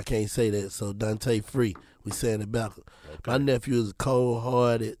 I can't say that, so Dante free. We saying it back. My nephew is cold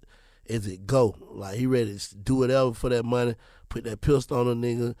hearted as it go. Like, he ready to do whatever for that money, put that pistol on a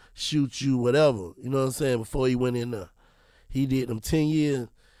nigga, shoot you, whatever. You know what I'm saying? Before he went in there. He did them 10 years.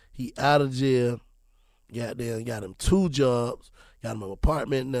 He out of jail. Got him 2 jobs. Got him an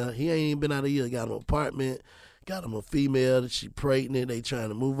apartment now. He ain't even been out of jail. Got him an apartment. Got him a female that she pregnant. They trying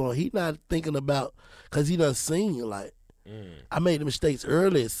to move on. He not thinking about, because he done seen, like, I made the mistakes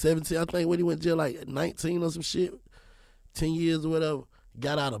early at 17. I think when he went to jail, like 19 or some shit, 10 years or whatever.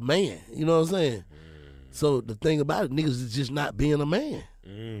 got out of man. You know what I'm saying? So the thing about it, niggas is just not being a man.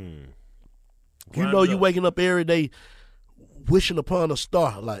 You know, you waking up every day wishing upon a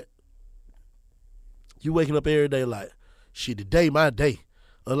star. Like, you waking up every day like, shit, today my day.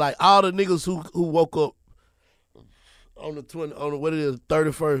 Or like all the niggas who woke up on the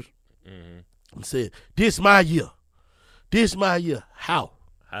 31st and said, this my year. This my year. How?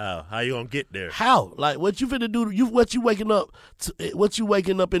 How you gonna get there? How? Like, what you finna do? What you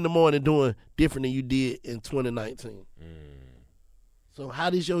waking up in the morning doing different than you did in 2019? So how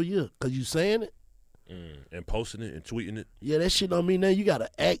this your year? Cause you saying it and posting it and tweeting it. Yeah, that shit don't mean nothing. You gotta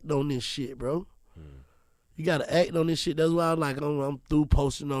act on this shit, bro. You gotta act on this shit. That's why I'm through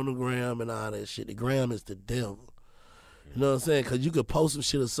posting on the gram and all that shit. The gram is the devil. You know what I'm saying? Cause you could post some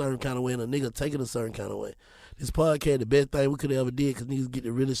shit a certain kind of way and a nigga take it a certain kind of way. This podcast, the best thing we could ever did, because niggas get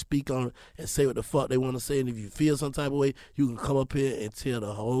to really speak on it and say what the fuck they want to say. And if you feel some type of way, you can come up here and tell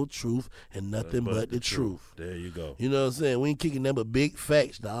the whole truth and nothing but the truth. There you go. You know what I'm saying? We ain't kicking them but big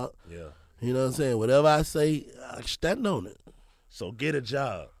facts, dog. Yeah. You know what I'm saying? Whatever I say, I stand on it. So get a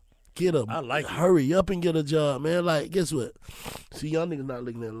job. I like hurry up and get a job, man. Like, guess what? See, y'all niggas not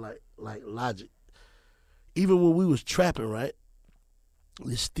looking at it like logic. Even when we was trapping, right?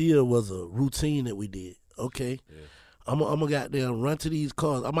 It still was a routine that we did. Okay, I'm gonna goddamn run to these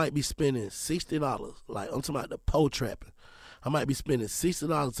cars. I might be spending $60. Like, I'm talking about the pole trapping. I might be spending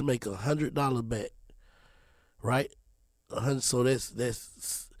 $60 to make $100 back. Right? So that's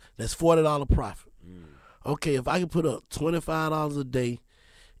 $40 profit. Okay, if I can put up $25 a day,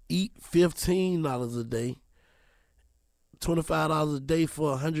 eat $15 a day, $25 a day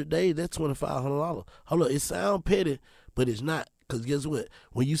for 100 days, that's $2,500. Hold up, it sound petty, but it's not. Because guess what?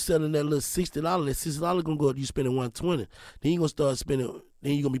 When you selling that little $60, that $60 gonna go up, you spending $120. Then you gonna start spending,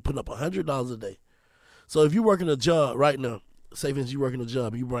 then you gonna be putting up $100 a day. So if you working a job right now, say for instance you working a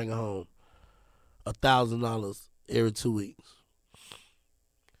job, you bring home $1,000 every 2 weeks.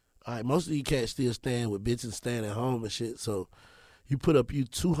 All right, most of you cats still staying with bitches staying at home and shit. So you put up you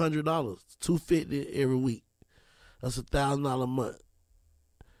 $200, $250 every week. That's $1,000 a month.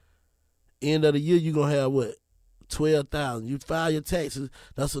 End of the year, you gonna have what? $12,000. You file your taxes.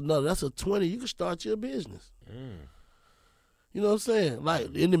 That's a $20. You can start your business. You know what I'm saying?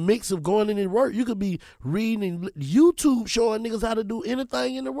 Like, in the mix of going in and work, you could be reading YouTube showing niggas how to do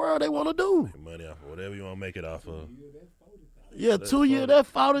anything in the world they want to do. Make money off of whatever you want to make it off of. Yeah, 2 years, that's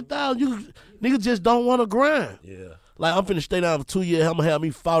 40,000. Niggas just don't want to grind. Yeah. Like, I'm finna stay down for 2 years. I'm gonna have me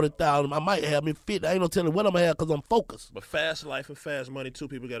 40,000. I might have me 50. I ain't no telling what I'm gonna have because I'm focused. But fast life and fast money too.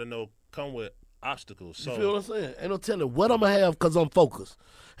 People got to know come with obstacles. So you feel what I'm saying? Ain't no telling what I'm gonna have because I'm focused.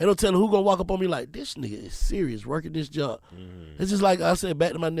 Ain't no telling who gonna walk up on me like, this nigga is serious working this job. It's just like I said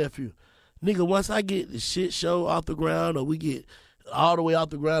back to my nephew. Nigga, once I get the shit show off the ground, or we get all the way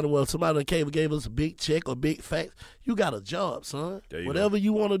off the ground, and well, somebody came and gave us a big check or big facts, you got a job, son. Whatever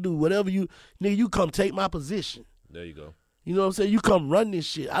you want to do, whatever you, nigga, you come take my position. There you go. You know what I'm saying? You come run this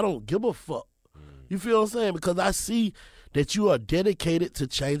shit. I don't give a fuck. You feel what I'm saying? Because I see that you are dedicated to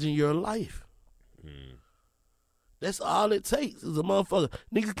changing your life. That's all it takes is a motherfucker.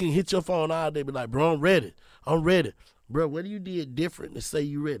 Nigga can hit your phone all day and be like, bro, I'm ready. Bro, what do you did different to say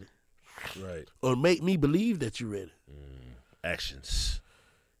you ready? Right. Or make me believe that you ready? Actions.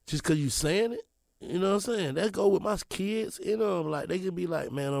 Just because you saying it? You know what I'm saying? That go with my kids. You know, like, they can be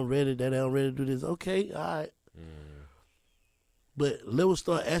like, man, I'm ready, daddy, I'm ready to do this. Okay, all right. But Lil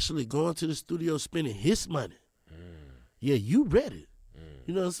start actually going to the studio spending his money. Yeah, you ready.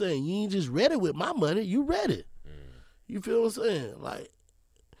 You know what I'm saying? You ain't just ready with my money. You ready. You feel what I'm saying? Like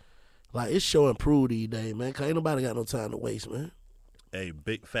it's showing proof these days, man. Cause ain't nobody got no time to waste, man. Hey,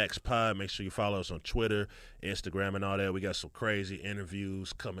 Big Facts Pod. Make sure you follow us on Twitter, Instagram, and all that. We got some crazy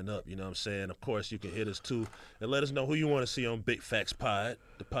interviews coming up. You know what I'm saying? Of course, you can hit us too and let us know who you want to see on Big Facts Pod,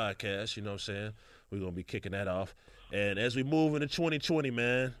 the podcast. You know what I'm saying? We're gonna be kicking that off. And as we move into 2020,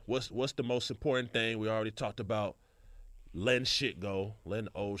 man, what's the most important thing? We already talked about letting shit go, letting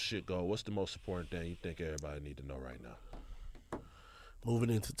old shit go. What's the most important thing you think everybody need to know right now?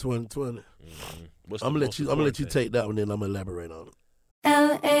 Moving into 2020. I'm gonna let you take that one, then I'm gonna elaborate on it.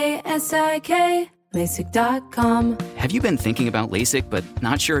 LASIK, LASIK.com. Have you been thinking about LASIK but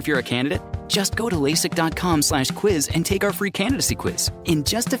not sure if you're a candidate? Just go to LASIK.com/quiz and take our free candidacy quiz. In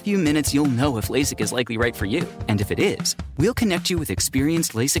just a few minutes, you'll know if LASIK is likely right for you. And if it is, we'll connect you with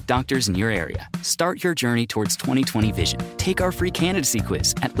experienced LASIK doctors in your area. Start your journey towards 20/20 vision. Take our free candidacy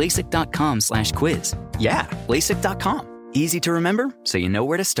quiz at LASIK.com/quiz. Yeah, LASIK.com. Easy to remember, so you know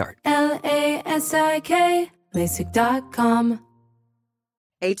where to start. LASIK, LASIK.com.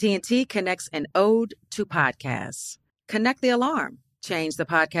 AT&T connects an ode to podcasts. Connect the alarm. Change the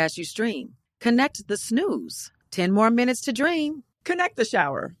podcast you stream. Connect the snooze. 10 more minutes to dream. Connect the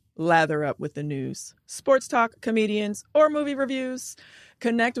shower. Lather up with the news, sports talk, comedians, or movie reviews.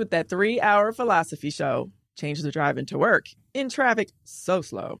 Connect with that 3-hour philosophy show. Change the drive into work in traffic so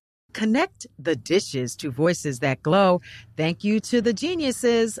slow. Connect the dishes to voices that glow. Thank you to the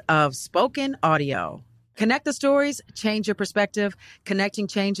geniuses of spoken audio. Connect the stories, change your perspective. Connecting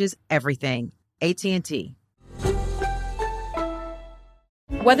changes everything. AT&T.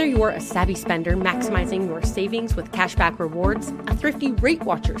 Whether you're a savvy spender maximizing your savings with cashback rewards, a thrifty rate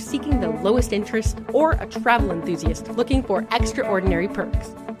watcher seeking the lowest interest, or a travel enthusiast looking for extraordinary perks,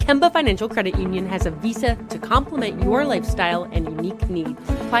 Kemba Financial Credit Union has a visa to complement your lifestyle and unique needs.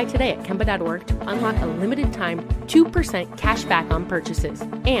 Apply today at Kemba.org to unlock a limited time 2% cash back on purchases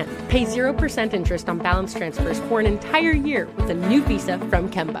and pay 0% interest on balance transfers for an entire year with a new visa from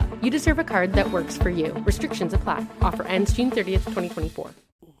Kemba. You deserve a card that works for you. Restrictions apply. Offer ends June 30th, 2024.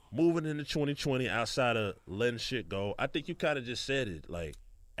 Moving into 2020 outside of letting shit go, I think you kind of just said it, like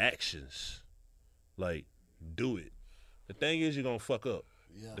actions. Like, do it. The thing is, you're going to fuck up.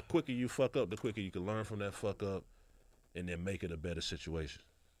 Yeah. The quicker you fuck up, the quicker you can learn from that fuck up and then make it a better situation.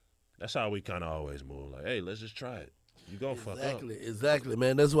 That's how we kind of always move. Like, hey, let's just try it. You're going to fuck up. Exactly,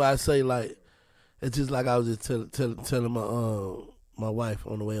 man. That's why I say, like, it's just like I was just telling my wife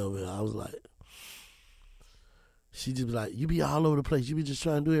on the way over here. I was like, she just be like, you be all over the place. You be just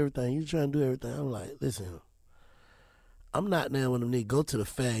trying to do everything. You trying to do everything. I'm like, listen, I'm not now when them niggas go to the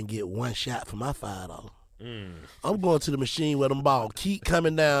fair and get one shot for my $5. I'm going to the machine where them balls keep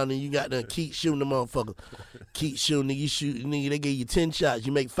coming down and you got to keep shooting the motherfucker. Keep shooting, nigga. You shoot, nigga, they give you 10 shots.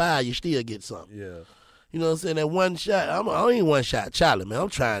 You make 5, you still get something. Yeah. You know what I'm saying? That one shot, I ain't one shot Charlie, man. I'm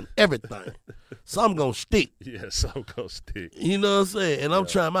trying everything. Some gonna stick. Yeah, some gonna stick. You know what I'm saying? And I'm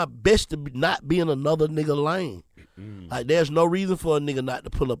trying my best to not be in another nigga lane. Like, there's no reason for a nigga not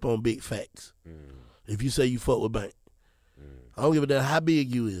to pull up on big facts. If you say you fuck with bank. I don't give a damn how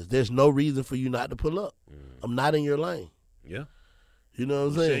big you is. There's no reason for you not to pull up. I'm not in your lane. Yeah. You know what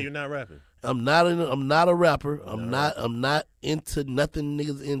I'm You saying? say you're not rapping. I'm not a rapper. I'm not into nothing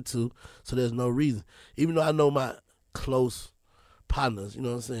niggas into, so there's no reason. Even though I know my close partners, you know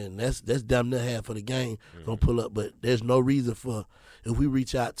what I'm saying? That's damn near half of the game gonna pull up, but there's no reason for if we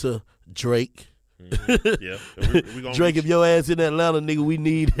reach out to Drake. Yeah, we gonna Drake, if your ass in Atlanta, nigga, we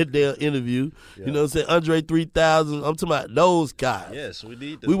need their interview. Yeah. You know what I'm saying? Andre 3000, I'm talking about those guys. Yes, we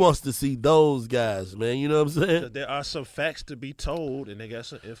need them. We wants to see those guys, man. You know what I'm saying? There are some facts to be told, and they got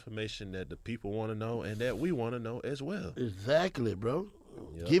some information that the people want to know and that we want to know as well. Exactly, bro.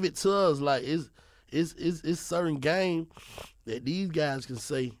 Yep. Give it to us. Like, it's certain game that these guys can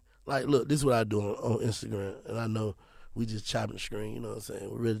say, like, look, this is what I do on Instagram, and I know we just chopping the screen, you know what I'm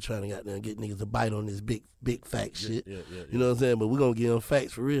saying? We're really trying to get niggas to bite on this big fact shit. Yeah. You know what I'm saying? But we're going to give them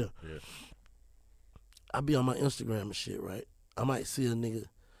facts for real. Yeah. I be on my Instagram and shit, right? I might see a nigga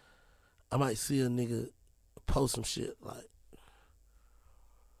post some shit like,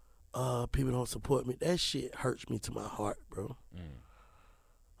 people don't support me. That shit hurts me to my heart, bro.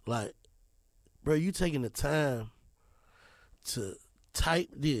 Like, bro, you taking the time to type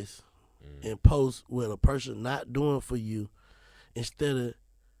this and post what a person not doing for you instead of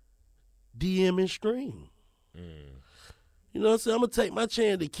DM and stream. You know what I'm saying? I'm going to take my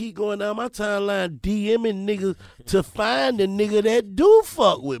chance to keep going down my timeline DMing niggas to find the nigga that do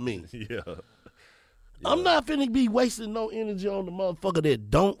fuck with me. Yeah. I'm not finna be wasting no energy on the motherfucker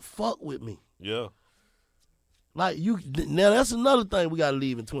that don't fuck with me. Yeah. Like, now that's another thing we got to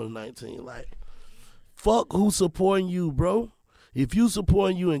leave in 2019. Like, fuck who supporting you, bro. If you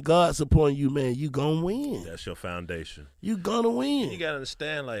supporting you and God supporting you, man, you gonna win. That's your foundation. You gonna win. You gotta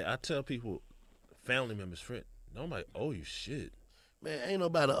understand, like, I tell people, family members, friends, nobody owe you shit. Man, ain't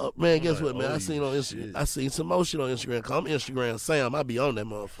nobody up. Man, guess what, man? I seen on Instagram. I seen some more shit on Instagram. Cause I'm Instagram Sam. I be on that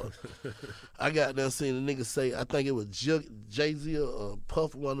motherfucker. I got there seen a nigga say, I think it was Jay-Z or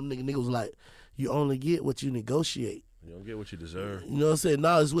Puff, one of them niggas was like, you only get what you negotiate. You don't get what you deserve. You know what I'm saying?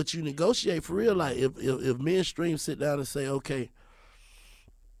 No, it's what you negotiate for real. Like, if me and Stream sit down and say, okay,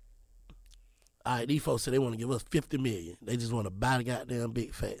 all right, these folks say they want to give us $50 million. They just want to buy the goddamn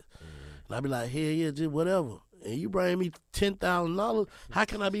big facts. And I be like, hell yeah, just whatever. And you bring me $10,000, how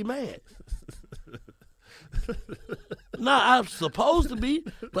can I be mad? Nah, I'm supposed to be,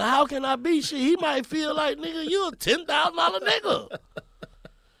 but how can I be? Shit, he might feel like, nigga, you a $10,000 nigga.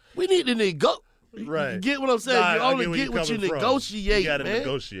 We need to negotiate. Right. You get what I'm saying? Nah, you only get what you negotiate, You gotta man.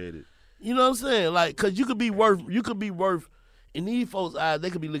 negotiate it. You know what I'm saying? Like, cause you could be worth, in these folks' eyes, they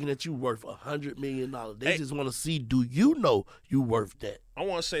could be looking at you worth $100 million. They just want to see, do you know you worth that? I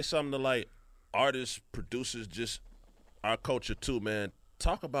want to say something to, like, artists, producers, just our culture too, man.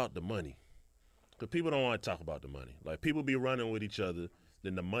 Talk about the money, because people don't want to talk about the money. Like people be running with each other,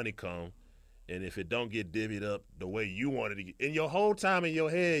 then the money come, and if it don't get divvied up the way you wanted to get, in your whole time in your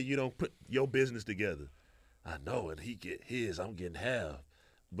head, you don't put your business together. I know, and he get his, I'm getting half.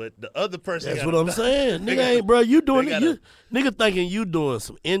 But the other person, that's what I'm saying. Nigga ain't, bro, you doing it. Nigga thinking you doing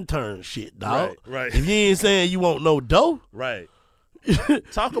some intern shit, dog. Right. If you ain't saying you want no dough. Right.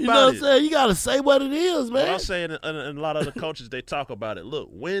 Talk about it. You know what I'm saying? You got to say what it is, man. What I'm saying, in a lot of the coaches, they talk about it. Look,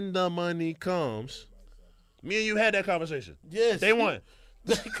 when the money comes, me and you had that conversation. Yes. Day one.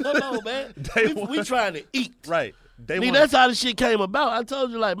 Come on, man. we trying to eat. Right. That's how the shit came about. I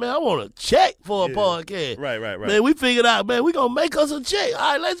told you, like, man, I want a check for a podcast. Right. Man, we figured out, man, we gonna make us a check.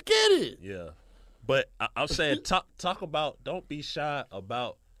 All right, let's get it. Yeah. But I'm saying talk about, don't be shy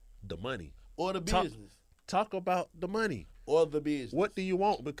about the money. Or the business. Talk about the money. Or the business. What do you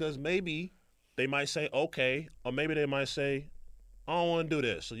want? Because maybe they might say, okay, or maybe they might say, I don't want to do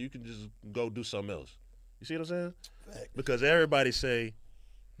that, so you can just go do something else. You see what I'm saying? Fact. Because everybody say,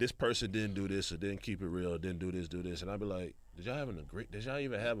 this person didn't do this or didn't keep it real, or didn't do this, and I'd be like, did y'all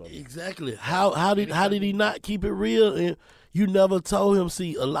even have a exactly? How did he not keep it real? And you never told him.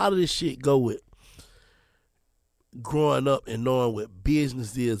 See, a lot of this shit go with growing up and knowing what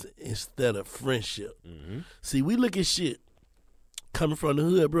business is instead of friendship. Mm-hmm. See, we look at shit coming from the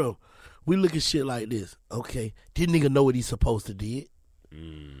hood, bro. We look at shit like this. Okay, this nigga know what he's supposed to did.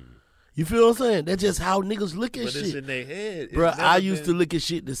 You feel what I'm saying? That's just how niggas look at shit. But it's in their head. Bro, I used to look at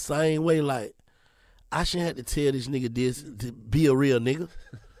shit the same way. Like, I shouldn't have to tell this nigga this to be a real nigga.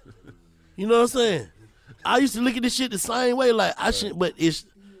 You know what I'm saying? I used to look at this shit the same way. Like, I shouldn't, but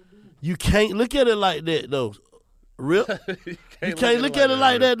you can't look at it like that, though. Real. You can't look at it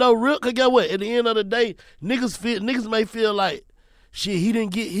like that, though. Real. Because guess what? At the end of the day, niggas may feel like, shit, he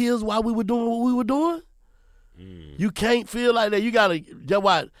didn't get his while we were doing what we were doing. You can't feel like that. You got to, that's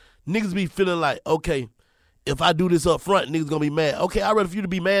why niggas be feeling like, okay, if I do this up front, niggas gonna be mad. Okay, I'd rather for you to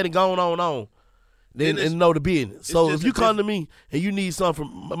be mad and go on than and know the business. So if you come to me and you need something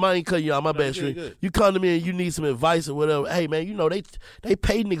from, I ain't cut you out, my bad, Shree. You come to me and you need some advice or whatever, hey man, you know they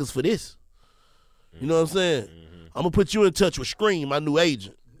pay niggas for this. You know what I'm saying? I'm gonna put you in touch with Scream, my new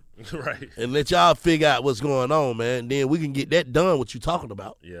agent. Right. And let y'all figure out what's going on, man. Then we can get that done, what you talking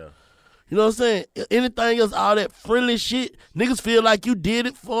about. Yeah. You know what I'm saying? Anything else, all that friendly shit, niggas feel like you did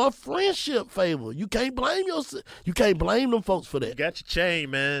it for a friendship favor. You can't blame yourself. You can't blame them folks for that. You got your chain,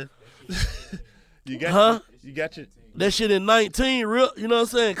 man. You got your that shit in 19, real. You know what I'm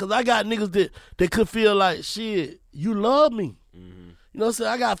saying? Because I got niggas that could feel like, shit, you love me. Mm-hmm. You know what I'm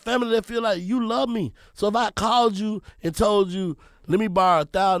saying? I got family that feel like you love me. So if I called you and told you, let me borrow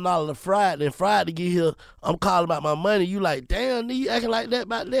 $1,000 to Friday, and Friday get here, I'm calling about my money, you like, damn, nigga, you acting like that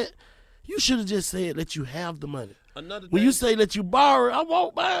about that? You should have just said that you have the money. When you say that you borrow, I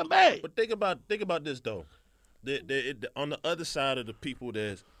won't buy it back. But think about this though. On the other side of the people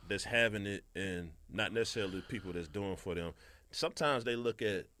that's having it, and not necessarily the people that's doing for them, sometimes they look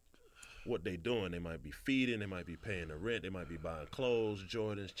at what they doing. They might be feeding, they might be paying the rent, they might be buying clothes,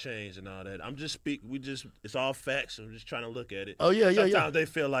 Jordans, chains, and all that. It's all facts. I'm just trying to look at it. Oh yeah. Sometimes they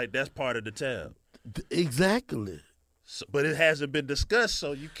feel like that's part of the tab. Exactly. So, but it hasn't been discussed,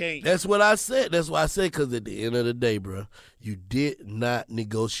 so you can't. That's what I said. That's why I said, because at the end of the day, bro, you did not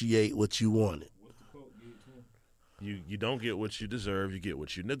negotiate what you wanted. You don't get what you deserve. You get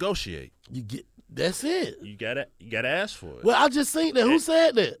what you negotiate. That's it. You gotta ask for it. Well, I just seen that. Who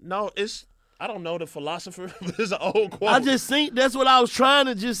said that? No, I don't know the philosopher, but it's an old quote. I just think that's what I was trying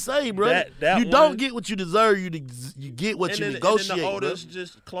to just say, bro. You don't get what you deserve. You get what you negotiate. And then the oldest,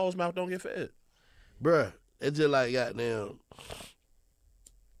 just closed mouth don't get fed. Bruh, it's just like goddamn.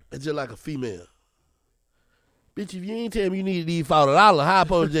 It's just like a female. Bitch, if you ain't tell me you need to eat $40, how I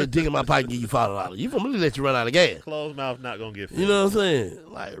supposed to just dig in my pocket and give you $40? You from me let you run out of gas. Closed mouth not gonna get fed. You know what I'm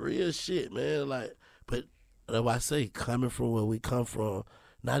saying? Like real shit, man. Like, but that's why I say coming from where we come from,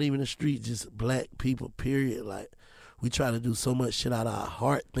 not even the street, just black people, period. Like, we try to do so much shit out of our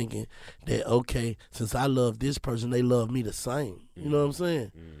heart thinking that, okay, since I love this person, they love me the same. You know what I'm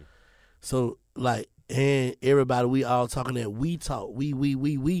saying? Mm. So, like, and everybody, we all talking that we talk. We.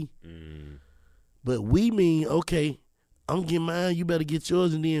 Mm. But we mean, okay, I'm getting mine, you better get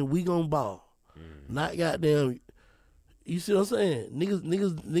yours, and then we gonna ball. Not goddamn, you see what I'm saying?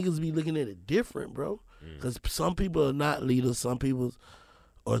 Niggas be looking at it different, bro. Because some people are not leaders, some people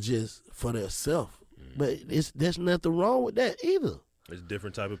are just for their self. But there's nothing wrong with that either. It's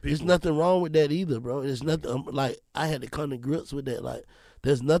different type of people. There's nothing wrong with that either, bro. There's nothing, like, I had to come to grips with that. Like,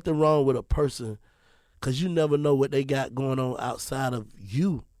 there's nothing wrong with a person, because you never know what they got going on outside of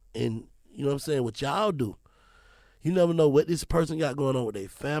you and, you know what I'm saying, what y'all do. You never know what this person got going on with their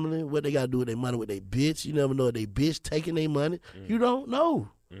family, what they got to do with their money with their bitch. You never know if they bitch taking their money. You don't know.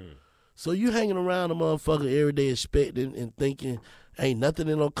 So you hanging around a motherfucker every day expecting and thinking ain't nothing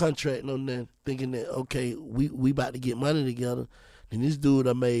in no contract, no nothing, thinking that, okay, we about to get money together. Then this dude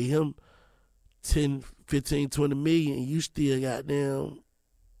I made him 10, 15, 20 million, and you still got damn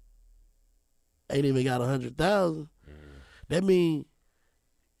ain't even got 100,000. That mean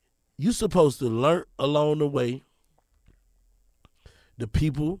you supposed to learn along the way the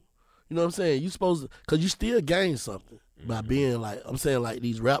people, you know what I'm saying? You supposed to, because you still gain something by being like, I'm saying like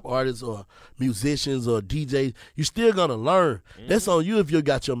these rap artists or musicians or DJs, you still gonna learn. That's on you if you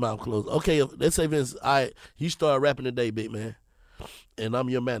got your mouth closed. Okay, let's say Vince, you start rapping today, big man, and I'm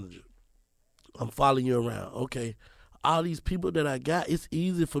your manager. I'm following you around. Okay, all these people that I got, it's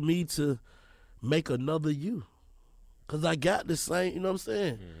easy for me to make another you. Because I got the same, you know what I'm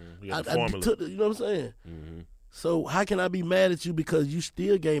saying? You got the formula. You know what I'm saying? So how can I be mad at you because you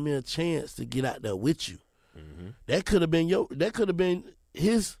still gave me a chance to get out there with you? That could have been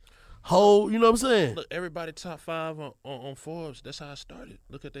his whole, you know what I'm saying? Look, everybody top 5 on Forbes, that's how I started.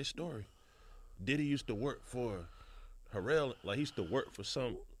 Look at their story. Diddy used to work for Harrell, like he used to work for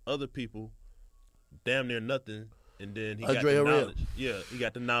some other people, damn near nothing, and then he got the knowledge. Yeah, he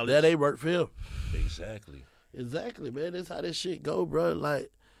got the knowledge. That ain't work for him. Exactly, man. That's how this shit go, bro.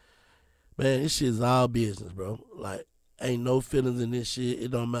 Like, man, this shit is all business, bro. Like, ain't no feelings in this shit.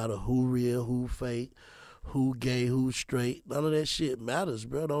 It don't matter who real, who fake, who gay, who straight. None of that shit matters,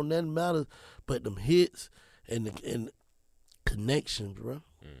 bro. Don't nothing matter but them hits and connections, bro.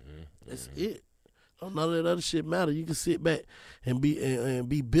 That's it. Don't none of that other shit matter. You can sit back and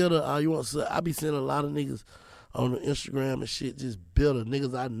be bitter all you want. So I be seeing a lot of niggas on the Instagram and shit just bitter.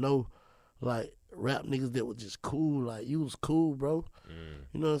 Niggas I know, like, rap niggas that was just cool. Like, you was cool, bro.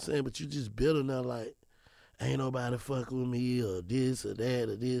 You know what I'm saying? But you just bitter now, like, ain't nobody fucking with me or this or that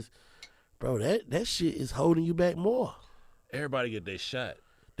or this. Bro, that shit is holding you back more. Everybody get their shot.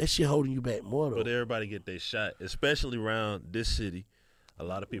 That shit holding you back more, though. But everybody get their shot, especially around this city. A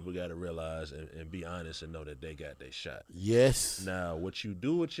lot of people got to realize and be honest and know that they got their shot. Yes. Now, what you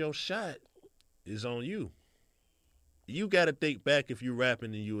do with your shot is on you. You got to think back if you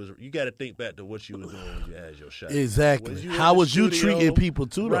rapping and you got to think back to what you was doing when you had your shot. Exactly. How was you treating people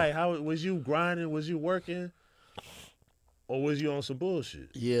too, though? Right. How was you grinding? Was you working? Or was you on some bullshit?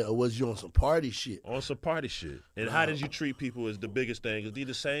 Yeah, or was you on some party shit? On some party shit. And how did you treat people is the biggest thing. Because these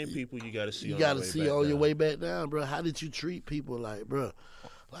the same people you got to see you on gotta your way see back on down. your way back down, bro. How did you treat people? Like, bro,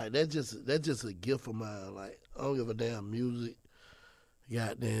 like that's just a gift of mine. Like, I don't give a damn music,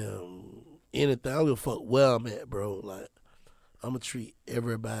 goddamn anything. I don't give a fuck where I'm at, bro. Like, I'm going to treat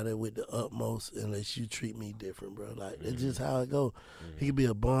everybody with the utmost unless you treat me different, bro. Like, that's just how it go. He could be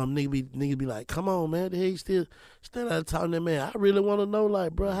a bum. Nigga be like, come on, man. The hell you still out talking to that man. I really want to know,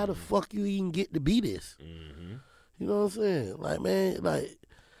 like, bro, how the fuck you even get to be this? You know what I'm saying? Like, man, like,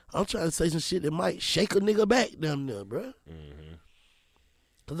 I'm trying to say some shit that might shake a nigga back down there, bro.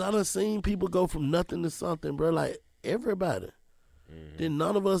 Because I done seen people go from nothing to something, bro. Like, everybody. Then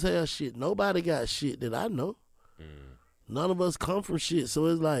none of us have shit. Nobody got shit that I know. None of us come from shit, so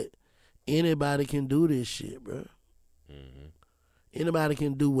it's like anybody can do this shit, bro. Anybody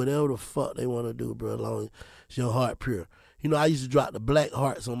can do whatever the fuck they want to do, bro, as long as your heart pure. You know, I used to drop the black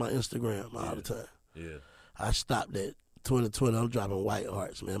hearts on my Instagram all the time. Yeah. I stopped at 2020. I'm dropping white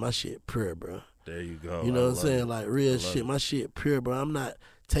hearts, man. My shit pure, bro. There you go. You know what I'm saying? Like, real shit. My shit pure, bro. I'm not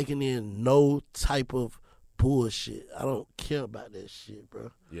taking in no type of bullshit. I don't care about that shit,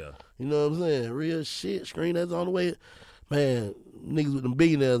 bro. Yeah. You know what I'm saying? Real shit. Screen, that's on the way. Man, niggas with them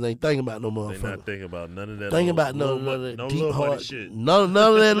billionaires ain't thinking about no motherfucker. They not thinking about none of that. Thinking about none of that no deep little money heart shit. None of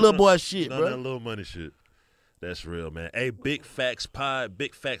that little boy shit, none bro. of that little money shit. That's real, man. Hey, Big Facts Pod,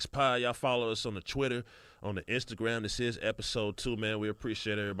 Big Facts Pod. Y'all follow us on the Twitter, on the Instagram. This is episode 2, man. We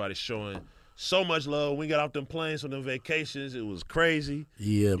appreciate everybody showing so much love. We got off them planes on them vacations. It was crazy.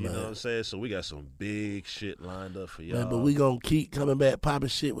 Yeah, man. You know what I'm saying? So we got some big shit lined up for y'all. Man, but we gonna keep coming back popping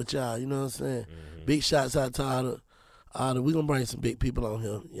shit with y'all. You know what I'm saying? Big shots out to all the we gonna bring some big people on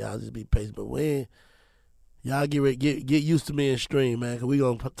here. Y'all just be patient. But when y'all get used to me and stream, man, because we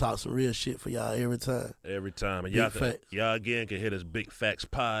gonna talk some real shit for y'all every time. Every time. And Big y'all again can hit us Big Facts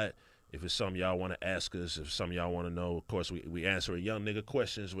Pod. If it's something y'all want to ask us, if something y'all want to know, of course, we answer young nigga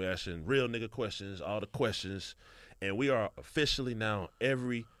questions. We answering real nigga questions, all the questions. And we are officially now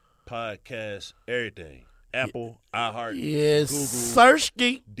every podcast, everything. Apple, iHeart, Google,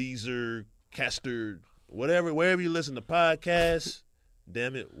 Searchkey, Deezer, Caster, whatever, wherever you listen to podcasts,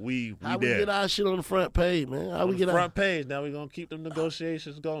 Damn it, we How there. we get our shit on the front page, man? How we get front our page? Now we're gonna keep them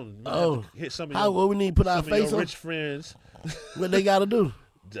negotiations going. Oh, hit some of how your, what we need to put our some of your face on? rich friends. What they got to do?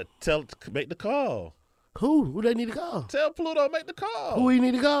 Make the call. Who they need to call? Tell Pluto make the call. Who you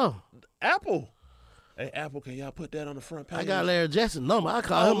need to call? Apple. Hey, Apple, can y'all put that on the front page? I got Larry Jackson number. I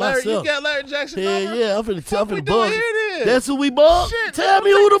call him Larry, myself. You got Larry Jackson Hell number? yeah, I'm finna bug. Here That's who we bug. Shit, Tell man,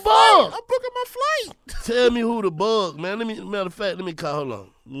 me who the bug. I'm booking my flight. Tell me who the bug, man. Matter of fact, let me call. Hold on.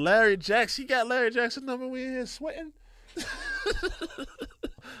 Larry Jackson. He got Larry Jackson number. We in here sweating.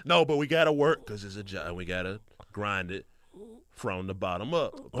 No, but we gotta work because it's a job. And we gotta grind it from the bottom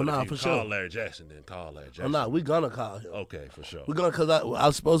up. But if you for call sure. Larry Jackson, then call Larry Jackson. Oh, no, we gonna call him. Okay, for sure. We're gonna because I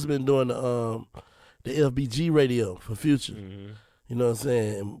was supposed to been doing the FBG radio for Future. Mm-hmm. You know what I'm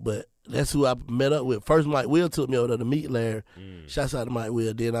saying? But that's who I met up with. First, Mike Will took me over there to meet Larry. Shouts out to Mike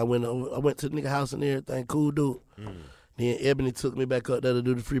Will. Then I went to the nigga house and everything. Cool dude. Then Ebony took me back up there to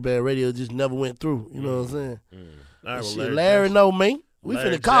do the free band radio. It just never went through. You know what I'm saying? All right, well, Shit, Larry know me. We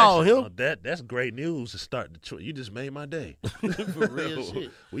Larry finna call Jackson, him. That's great news to start the trip. You just made my day. For real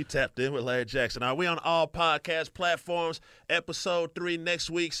shit. We tapped in with Larry Jackson. All right, we on all podcast platforms. Episode 3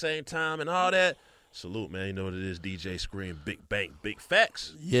 next week, same time and all that. Salute, man. You know what it is. DJ Scream, Big Bank, Big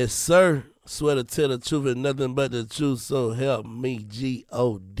Facts. Yes, sir. Swear to tell the truth and nothing but the truth, so help me,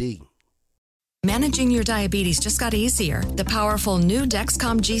 G-O-D. Managing your diabetes just got easier. The powerful new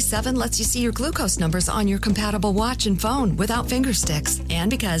Dexcom G7 lets you see your glucose numbers on your compatible watch and phone without finger sticks. And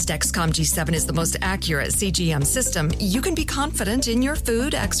because Dexcom G7 is the most accurate CGM system, you can be confident in your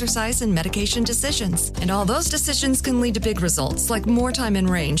food, exercise, and medication decisions. And all those decisions can lead to big results like more time in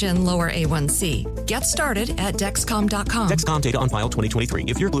range and lower A1C. Get started at Dexcom.com. Dexcom data on file 2023.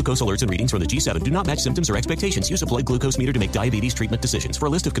 If your glucose alerts and readings from the G7 do not match symptoms or expectations, use a blood glucose meter to make diabetes treatment decisions. For a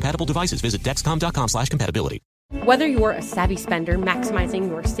list of compatible devices, visit Dexcom.com/compatibility. Whether you're a savvy spender maximizing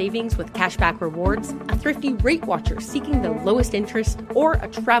your savings with cashback rewards, a thrifty rate watcher seeking the lowest interest, or a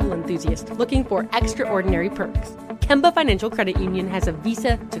travel enthusiast looking for extraordinary perks, Kemba Financial Credit Union has a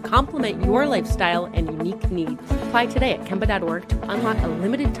visa to complement your lifestyle and unique needs. Apply today at Kemba.org to unlock a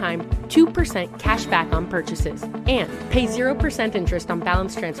limited time 2% cash back on purchases and pay 0% interest on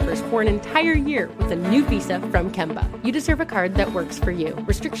balance transfers for an entire year with a new visa from Kemba. You deserve a card that works for you.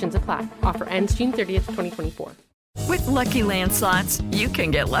 Restrictions apply. Offer ends June 30th, 2024. With Lucky Land Slots, you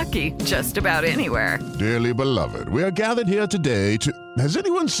can get lucky just about anywhere. Dearly beloved, we are gathered here today to... Has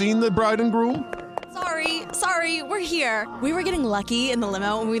anyone seen the bride and groom? Sorry, we're here. We were getting lucky in the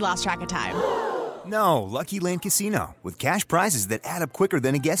limo and we lost track of time. No, Lucky Land Casino, with cash prizes that add up quicker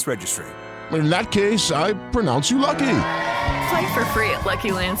than a guest registry. In that case, I pronounce you lucky. Play for free at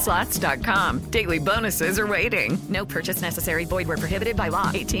LuckyLandSlots.com. Daily bonuses are waiting. No purchase necessary. Void where prohibited by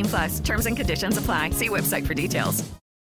law. 18+. Terms and conditions apply. See website for details.